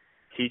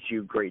teach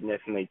you greatness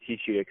and they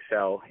teach you to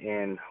excel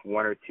in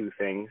one or two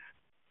things.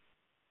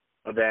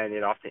 Then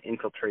it often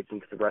infiltrates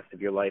into the rest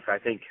of your life. I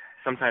think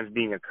sometimes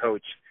being a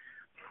coach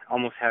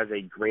almost has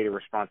a greater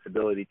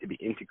responsibility to be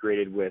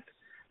integrated with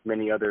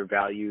many other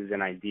values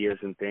and ideas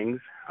and things.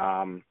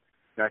 I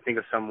think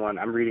of someone,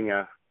 I'm reading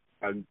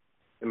in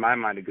my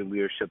mind, a good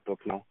leadership book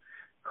now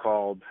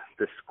called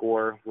The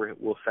Score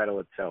Will Settle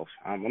Itself.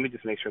 Let me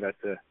just make sure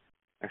that's The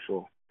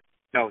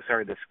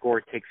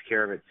Score Takes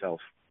Care of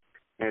Itself.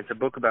 And it's a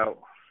book about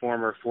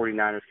former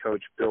 49ers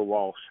coach Bill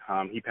Walsh.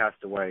 He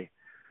passed away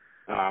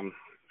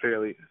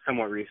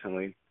somewhat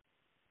recently.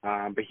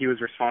 But he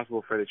was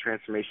responsible for the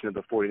transformation of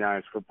the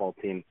 49ers football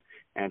team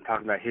and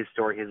talking about his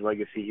story, his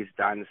legacy, his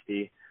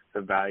dynasty,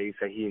 the values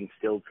that he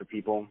instilled for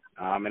people.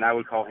 And I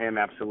would call him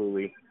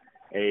absolutely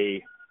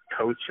a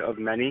coach of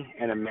many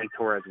and a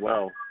mentor as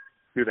well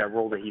through that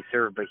role that he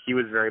served. But he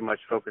was very much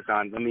focused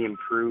on, let me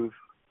improve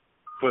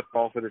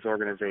football for this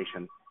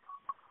organization.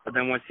 But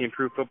then once he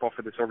improved football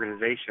for this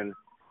organization,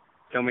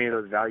 so many of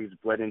those values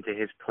bled into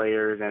his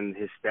players and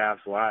his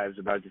staff's lives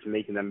about just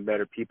making them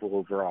better people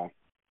overall.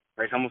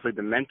 Right? It's almost like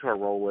the mentor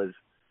role was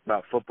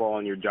about football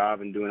and your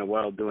job and doing it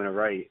well, doing it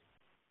right.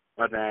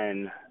 But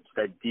then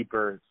that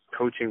deeper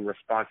coaching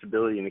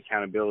responsibility and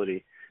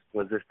accountability.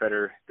 Was this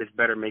better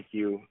make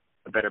you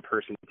a better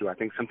person too? I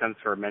think sometimes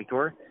for a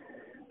mentor,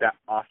 that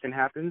often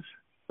happens,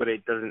 but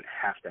it doesn't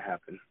have to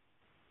happen.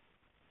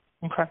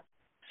 Okay.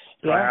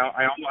 Yeah.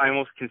 So I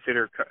almost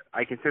consider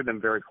them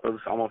very close,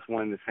 almost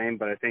one and the same,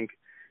 but I think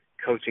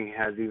coaching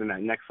has even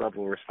that next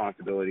level of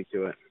responsibility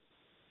to it.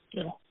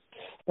 Yeah,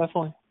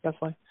 definitely.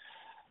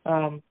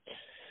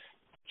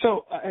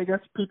 So I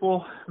guess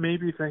people may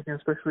be thinking,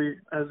 especially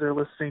as they're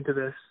listening to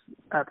this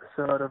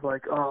episode, of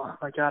like, oh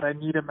my God, I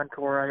need a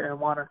mentor. I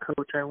want a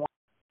coach. I want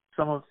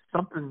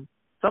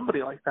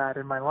somebody like that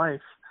in my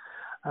life.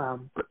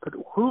 But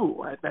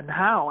who and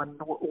how and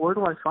where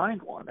do I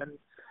find one?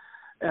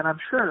 And I'm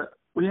sure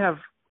we have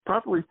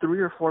probably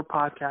 3 or 4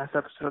 podcast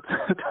episodes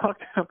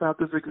talking about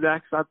this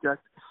exact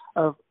subject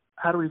of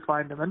how do we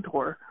find a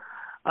mentor.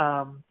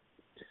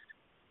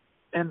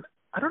 And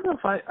I don't know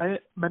if I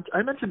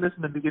mentioned this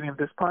in the beginning of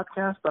this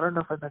podcast, but I don't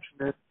know if I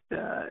mentioned it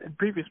in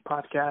previous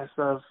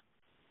podcasts.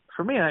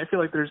 For me, I feel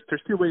like there's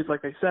 2 ways,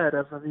 like I said,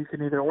 of you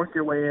can either work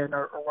your way in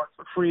or work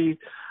for free,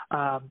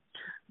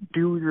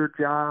 do your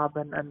job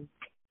and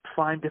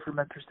find different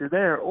mentors through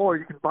there, or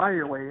you can buy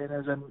your way in,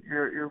 as in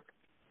you're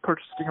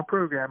purchasing a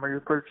program, or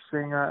you're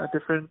purchasing a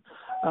different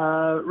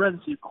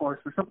residency course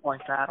or something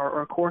like that,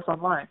 or a course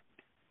online.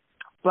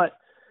 But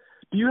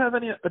do you have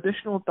any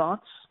additional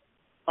thoughts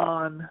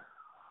on,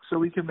 so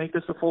we can make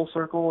this a full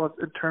circle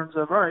in terms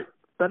of, all right,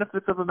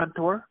 benefits of a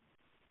mentor?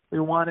 We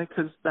want it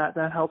because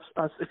that helps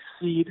us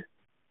exceed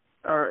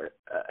or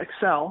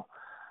excel.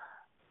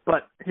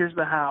 But here's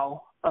the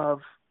how of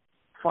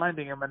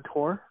finding a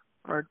mentor.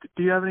 Or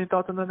do you have any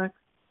thoughts on that, Nick?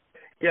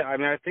 Yeah, I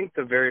mean, I think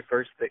the very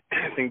first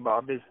thing,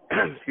 Bob, is,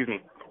 excuse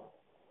me,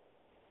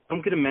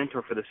 don't get a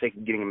mentor for the sake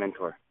of getting a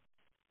mentor,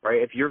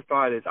 right? If your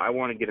thought is, I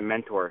want to get a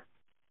mentor,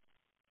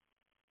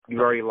 you've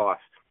already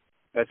lost.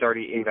 That's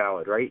already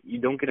invalid, right? You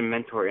don't get a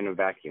mentor in a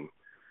vacuum.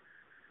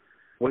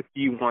 What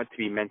do you want to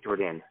be mentored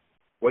in?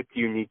 What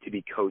do you need to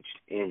be coached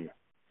in,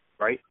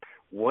 right?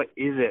 What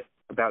is it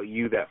about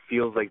you that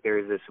feels like there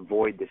is this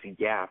void, this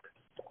gap,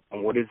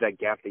 and what is that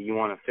gap that you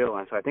want to fill?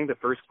 And so I think the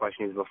first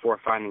question is, before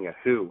finding a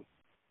who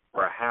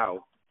or a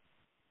how,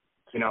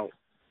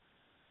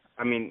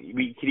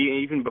 we could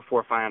even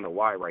before finding the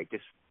why, right?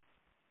 Just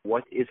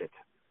what is it?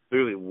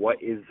 Literally,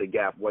 what is the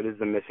gap? What is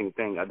the missing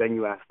thing? Then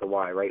you ask the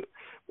why, right?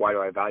 Why do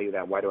I value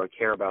that? Why do I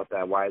care about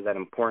that? Why is that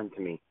important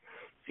to me?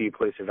 So you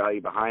place a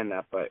value behind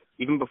that. But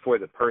even before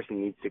the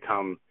person needs to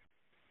come,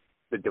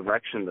 the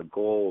direction, the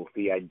goal,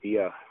 the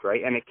idea,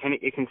 right? And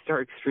it can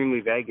start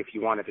extremely vague if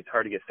you want. If it's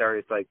hard to get started,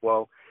 it's like,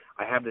 well,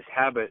 I have this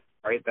habit,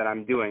 right, that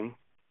I'm doing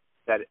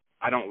that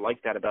I don't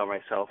like that about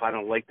myself. I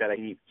don't like that I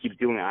keep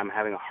doing it. I'm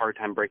having a hard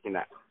time breaking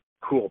that.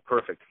 Cool,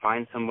 perfect.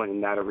 Find someone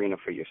in that arena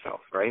for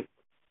yourself, right?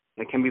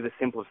 It can be the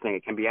simplest thing.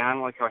 It can be, I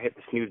don't like how I hit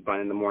the snooze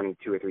button in the morning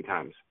 2 or 3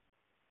 times.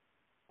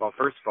 Well,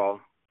 first of all,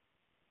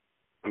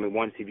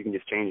 one, see if you can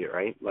just change it,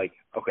 right? Like,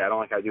 okay, I don't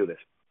like how I do this.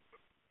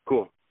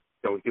 Cool,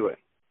 don't do it.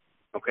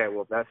 Okay,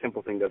 well, if that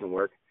simple thing doesn't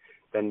work,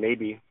 then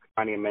maybe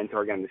finding a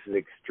mentor, again, this is an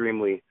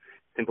extremely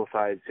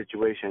simplified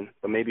situation,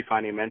 but maybe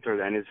finding a mentor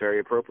then is very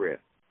appropriate.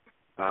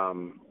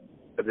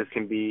 But this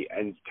can be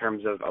in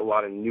terms of a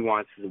lot of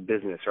nuances of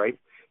business, right?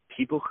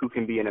 People who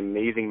can be an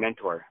amazing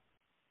mentor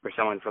for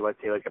someone for, let's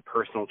say, like a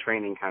personal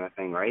training kind of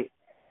thing, right,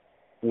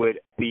 would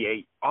be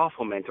a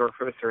awful mentor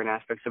for certain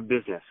aspects of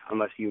business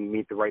unless you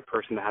meet the right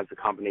person that has a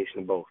combination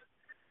of both.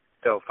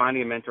 So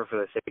finding a mentor for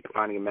the sake of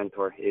finding a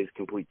mentor is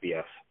complete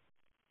BS.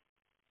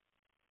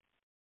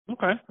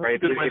 Okay. Right?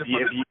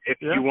 If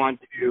you want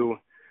to,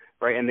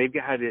 right, and they've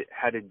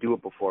had to do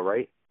it before,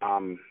 right?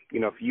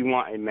 If you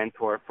want a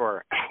mentor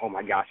for, oh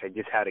my gosh, I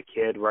just had a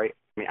kid, right?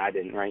 I mean, I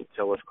didn't, right?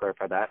 So let's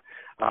clarify that.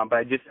 But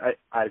I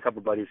had a couple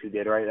of buddies who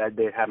did, right?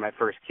 They had my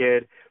first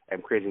kid.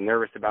 I'm crazy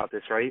nervous about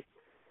this, right?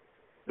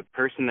 The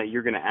person that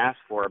you're going to ask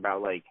for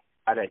about, like,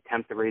 how to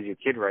attempt to raise your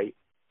kid right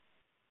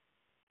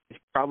is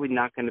probably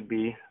not going to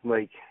be,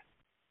 like,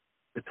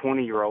 the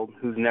 20-year-old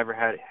who's never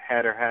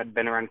had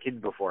been around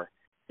kids before.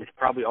 It's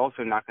probably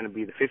also not going to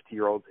be the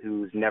 50-year-old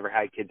who's never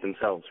had kids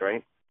themselves,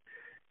 right?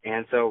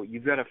 And so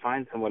you've got to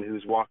find someone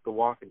who's walked the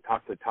walk and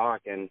talked the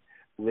talk and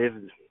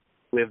lived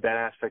that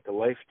aspect of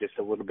life just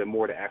a little bit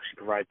more to actually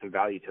provide some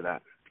value to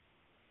that.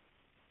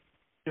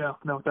 Yeah,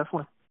 no,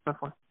 definitely.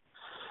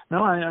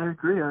 No, I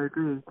agree.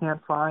 You can't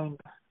find,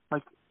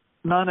 like,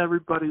 not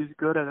everybody's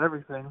good at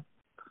everything,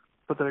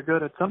 but they're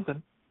good at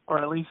something,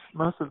 or at least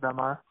most of them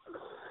are.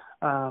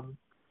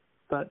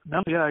 But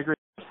no, yeah, I agree.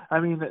 I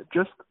mean,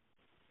 just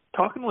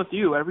talking with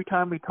you, every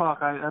time we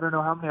talk, I don't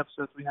know how many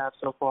episodes we have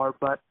so far,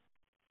 but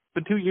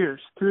it's been 2 years,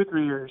 2 or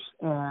 3 years,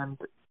 and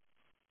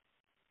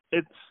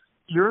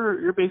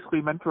you're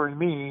basically mentoring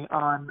me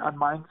on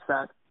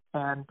mindset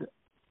and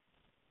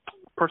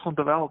personal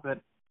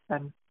development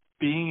and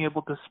being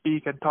able to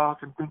speak and talk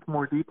and think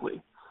more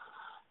deeply.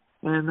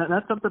 And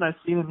that's something I've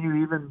seen in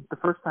you even the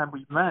first time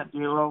we met.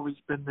 You've always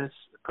been this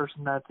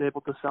person that's able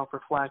to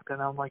self-reflect,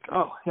 and I'm like,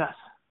 oh, yes,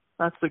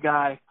 that's the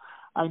guy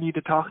I need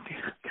to talk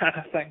to kind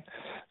of thing.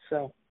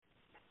 So,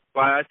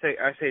 Well, I say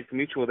it's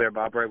mutual there,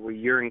 Bob. Right, where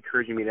you're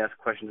encouraging me to ask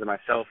questions of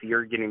myself,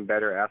 you're getting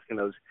better at asking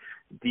those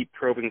deep,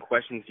 probing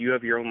questions. You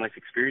have your own life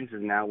experiences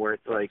now, where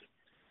it's like,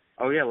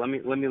 oh yeah, let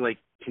me like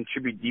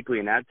contribute deeply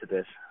and add to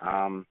this.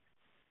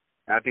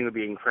 I think it would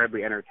be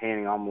incredibly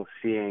entertaining, almost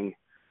seeing,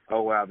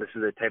 oh wow, this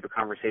is the type of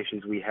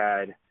conversations we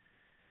had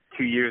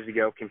 2 years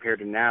ago compared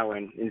to now,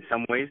 and in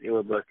some ways it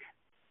would look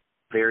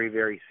very,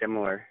 very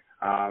similar,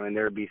 and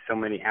there would be so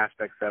many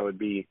aspects that would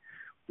be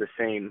the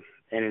same,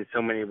 and in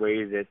so many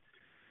ways it's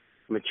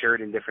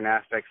matured in different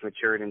aspects,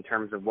 matured in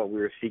terms of what we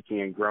were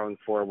seeking and growing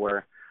for,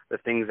 where the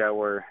things that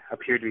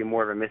appeared to be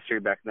more of a mystery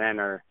back then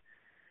are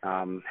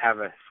have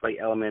a slight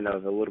element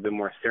of a little bit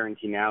more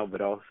certainty now,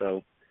 but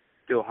also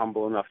still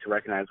humble enough to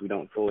recognize we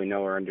don't fully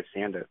know or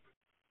understand it.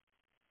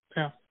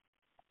 Yeah,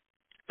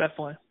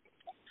 definitely.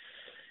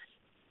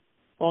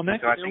 Well,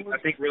 Nick, so I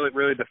think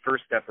really the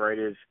first step, right,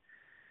 is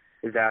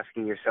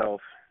asking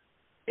yourself,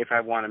 if I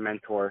want a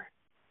mentor,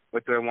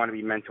 what do I want to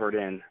be mentored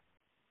in?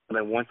 And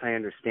then once I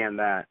understand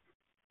that,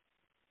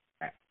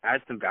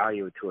 add some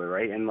value to it,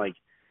 right? And like,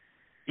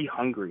 be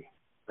hungry,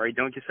 right?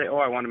 Don't just say, oh,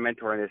 I want a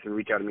mentor in this and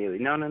reach out immediately.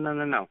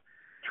 No.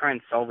 Try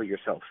and solve it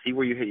yourself. See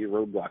where you hit your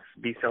roadblocks.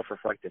 Be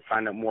self-reflective.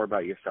 Find out more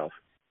about yourself.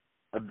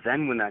 But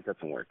then when that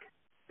doesn't work,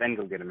 then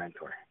go get a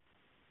mentor.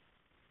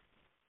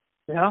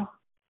 Yeah.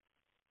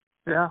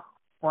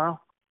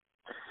 Wow.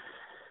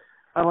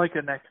 I like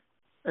it, Nick.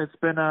 It's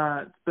been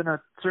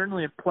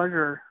certainly a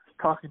pleasure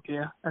talking to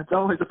you. And it's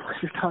always a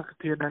pleasure talking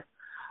to you, Nick.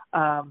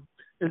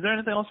 Is there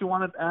anything else you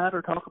wanted to add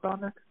or talk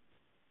about, Nick?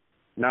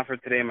 Not for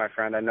today, my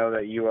friend. I know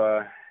that you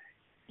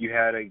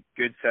had a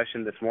good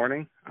session this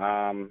morning.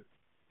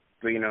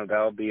 But,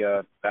 that'll be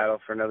a battle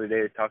for another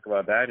day to talk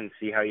about that and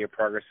see how your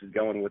progress is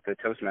going with the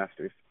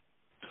Toastmasters.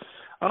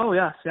 Oh,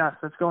 yes.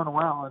 It's going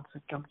well.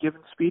 I'm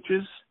giving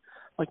speeches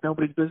like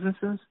nobody's business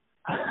is.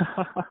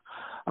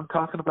 I'm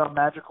talking about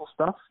magical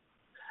stuff.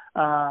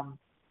 And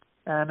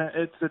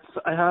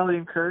I highly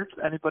encourage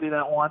anybody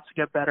that wants to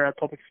get better at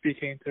public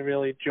speaking to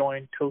really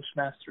join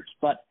Toastmasters.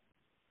 But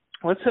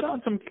let's hit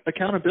on some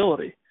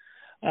accountability.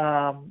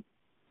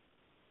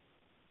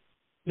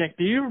 Nick,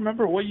 do you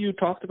remember what you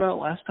talked about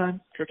last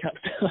time for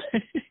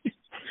accountability?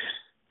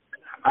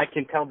 I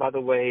can tell by the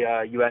way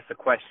you asked a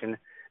question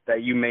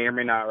that you may or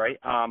may not, right?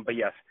 But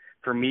yes,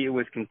 for me it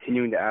was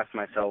continuing to ask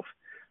myself,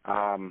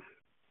 am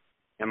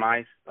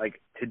I,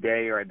 like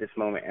today or at this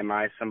moment, am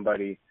I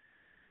somebody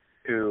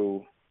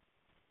who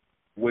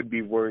would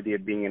be worthy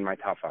of being in my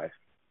top 5?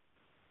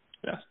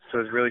 Yes. So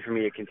it's really for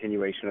me a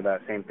continuation of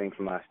that same thing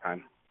from last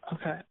time.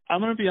 Okay. I'm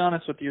going to be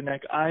honest with you,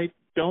 Nick. I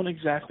don't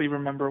exactly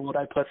remember what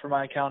I put for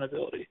my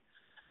accountability.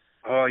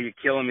 Oh, you're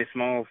killing me,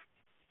 Smalls.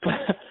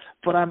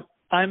 But I'm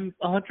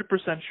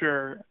 100%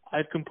 sure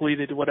I've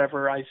completed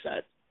whatever I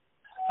said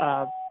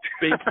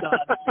based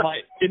on my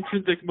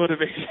intrinsic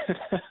motivation.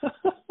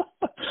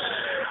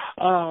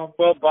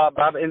 Well,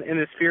 Bob, in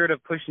the spirit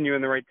of pushing you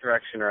in the right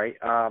direction, right,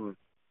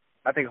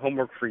 I think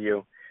homework for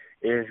you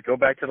is go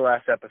back to the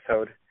last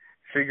episode,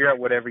 figure out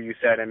whatever you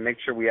said, and make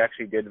sure we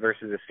actually did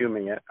versus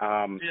assuming it.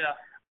 Yeah.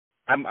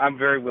 I'm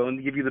very willing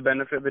to give you the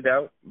benefit of the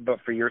doubt, but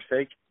for your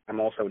sake, I'm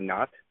also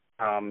not,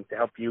 to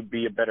help you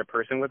be a better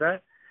person with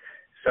that.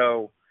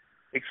 So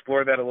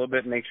explore that a little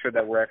bit, make sure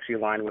that we're actually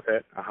aligned with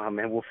it,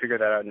 and we'll figure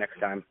that out next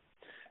time.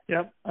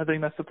 Yep, I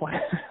think that's the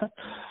plan.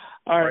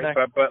 All right,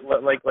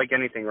 but like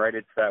anything, right,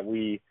 it's that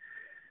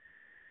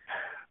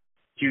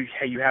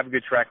you have a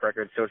good track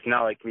record, so it's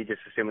not like me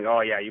just assuming,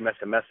 oh, yeah, you must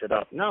have messed it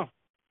up. No.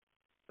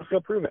 Let's go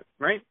prove it,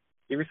 right?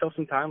 Give yourself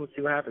some time. Let's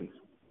see what happens.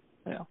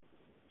 Yeah.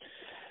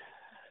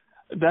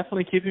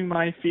 Definitely keeping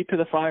my feet to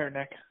the fire,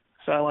 Nick.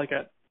 So I like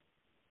it.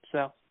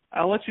 So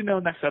I'll let you know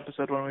next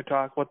episode when we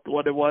talk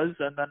what it was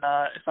and then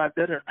if I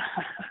did or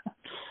not.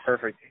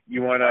 Perfect.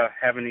 You want to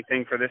have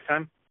anything for this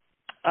time?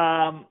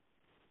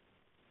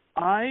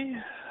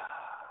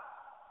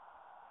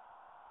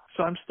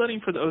 So I'm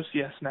studying for the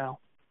OCS now.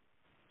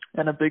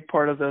 And a big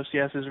part of the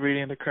OCS is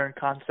reading the current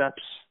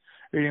concepts,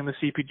 reading the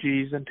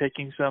CPGs, and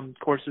taking some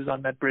courses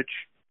on MedBridge.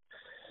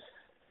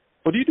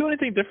 Well, do you do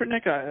anything different,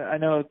 Nick? I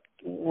know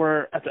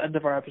we're at the end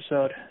of our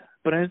episode,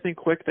 but anything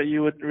quick that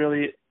you would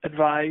really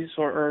advise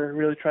or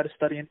really try to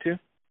study into?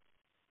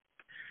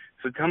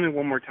 So tell me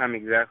one more time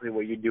exactly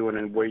what you're doing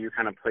and where you're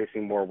kind of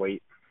placing more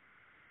weight.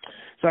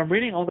 So I'm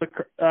reading all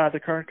the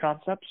current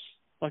concepts,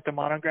 like the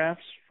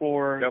monographs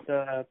for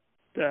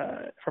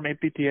from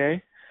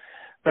APTA,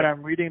 but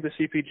I'm reading the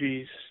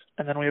CPGs,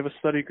 and then we have a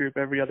study group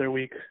every other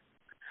week.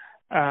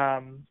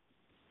 And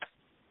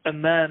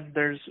then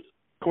there's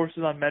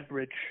courses on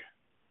MedBridge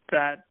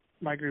that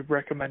my group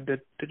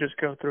recommended to just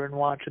go through and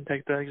watch and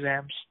take the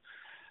exams.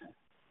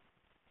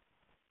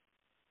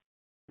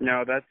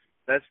 No,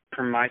 that's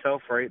for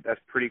myself, right?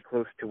 That's pretty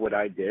close to what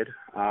I did.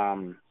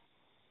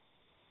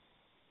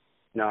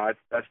 No,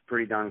 that's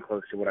pretty darn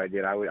close to what I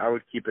did. I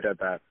would keep it at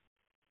that.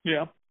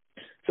 Yeah.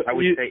 So I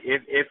would say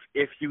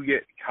if you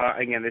get caught,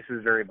 again, this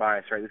is very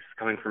biased, right? This is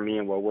coming from me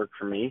and what worked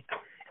for me.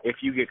 If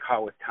you get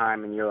caught with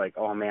time and you're like,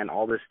 oh man,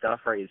 all this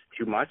stuff, right, is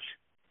too much,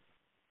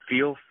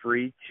 feel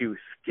free to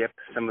skip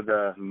some of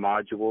the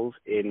modules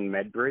in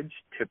MedBridge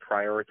to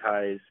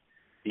prioritize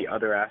the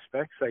other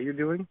aspects that you're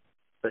doing,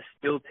 but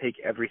still take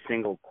every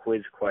single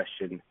quiz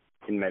question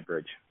in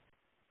MedBridge.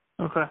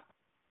 Okay.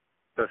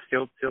 So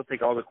still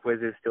take all the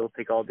quizzes, still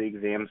take all the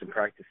exams and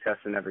practice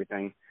tests and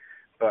everything,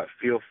 but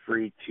feel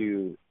free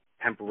to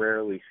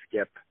temporarily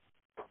skip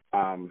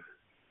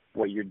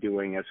what you're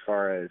doing as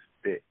far as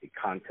the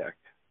contact.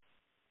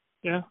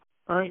 Yeah.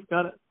 All right.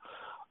 Got it.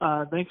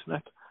 Thanks,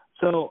 Nick.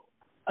 So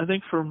I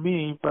think for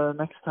me, by the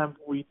next time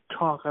we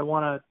talk, I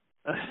want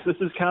to, this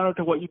is counter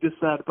to what you just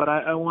said, but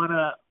I want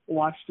to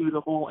watch through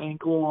the whole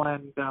ankle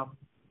and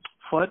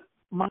foot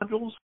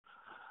modules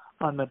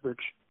on MedBridge.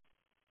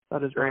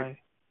 That is Great.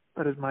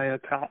 my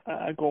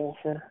goal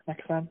for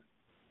next time.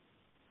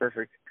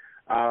 Perfect.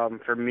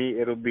 For me,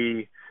 it'll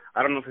be,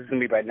 I don't know if it's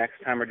going to be by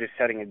next time or just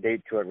setting a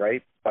date to it,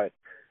 right? But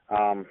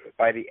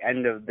by the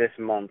end of this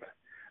month,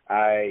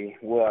 I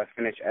will have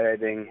finished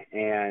editing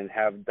and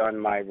have done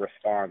my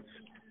response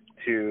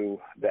to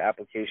the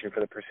application for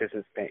the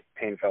Persistence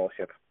Pain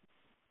Fellowship.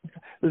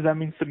 Does that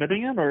mean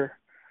submitting it, or?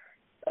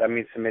 That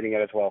means submitting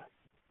it as well.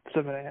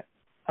 Submitting it.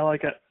 I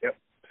like it. Yep.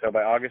 So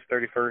by August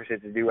 31st,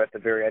 it's due at the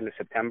very end of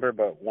September,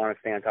 but want to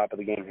stay on top of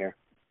the game here.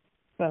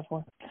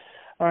 Definitely.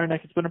 All right,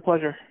 Nick, it's been a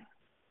pleasure.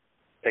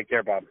 Take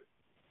care, Bob.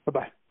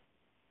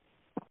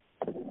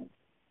 Bye-bye.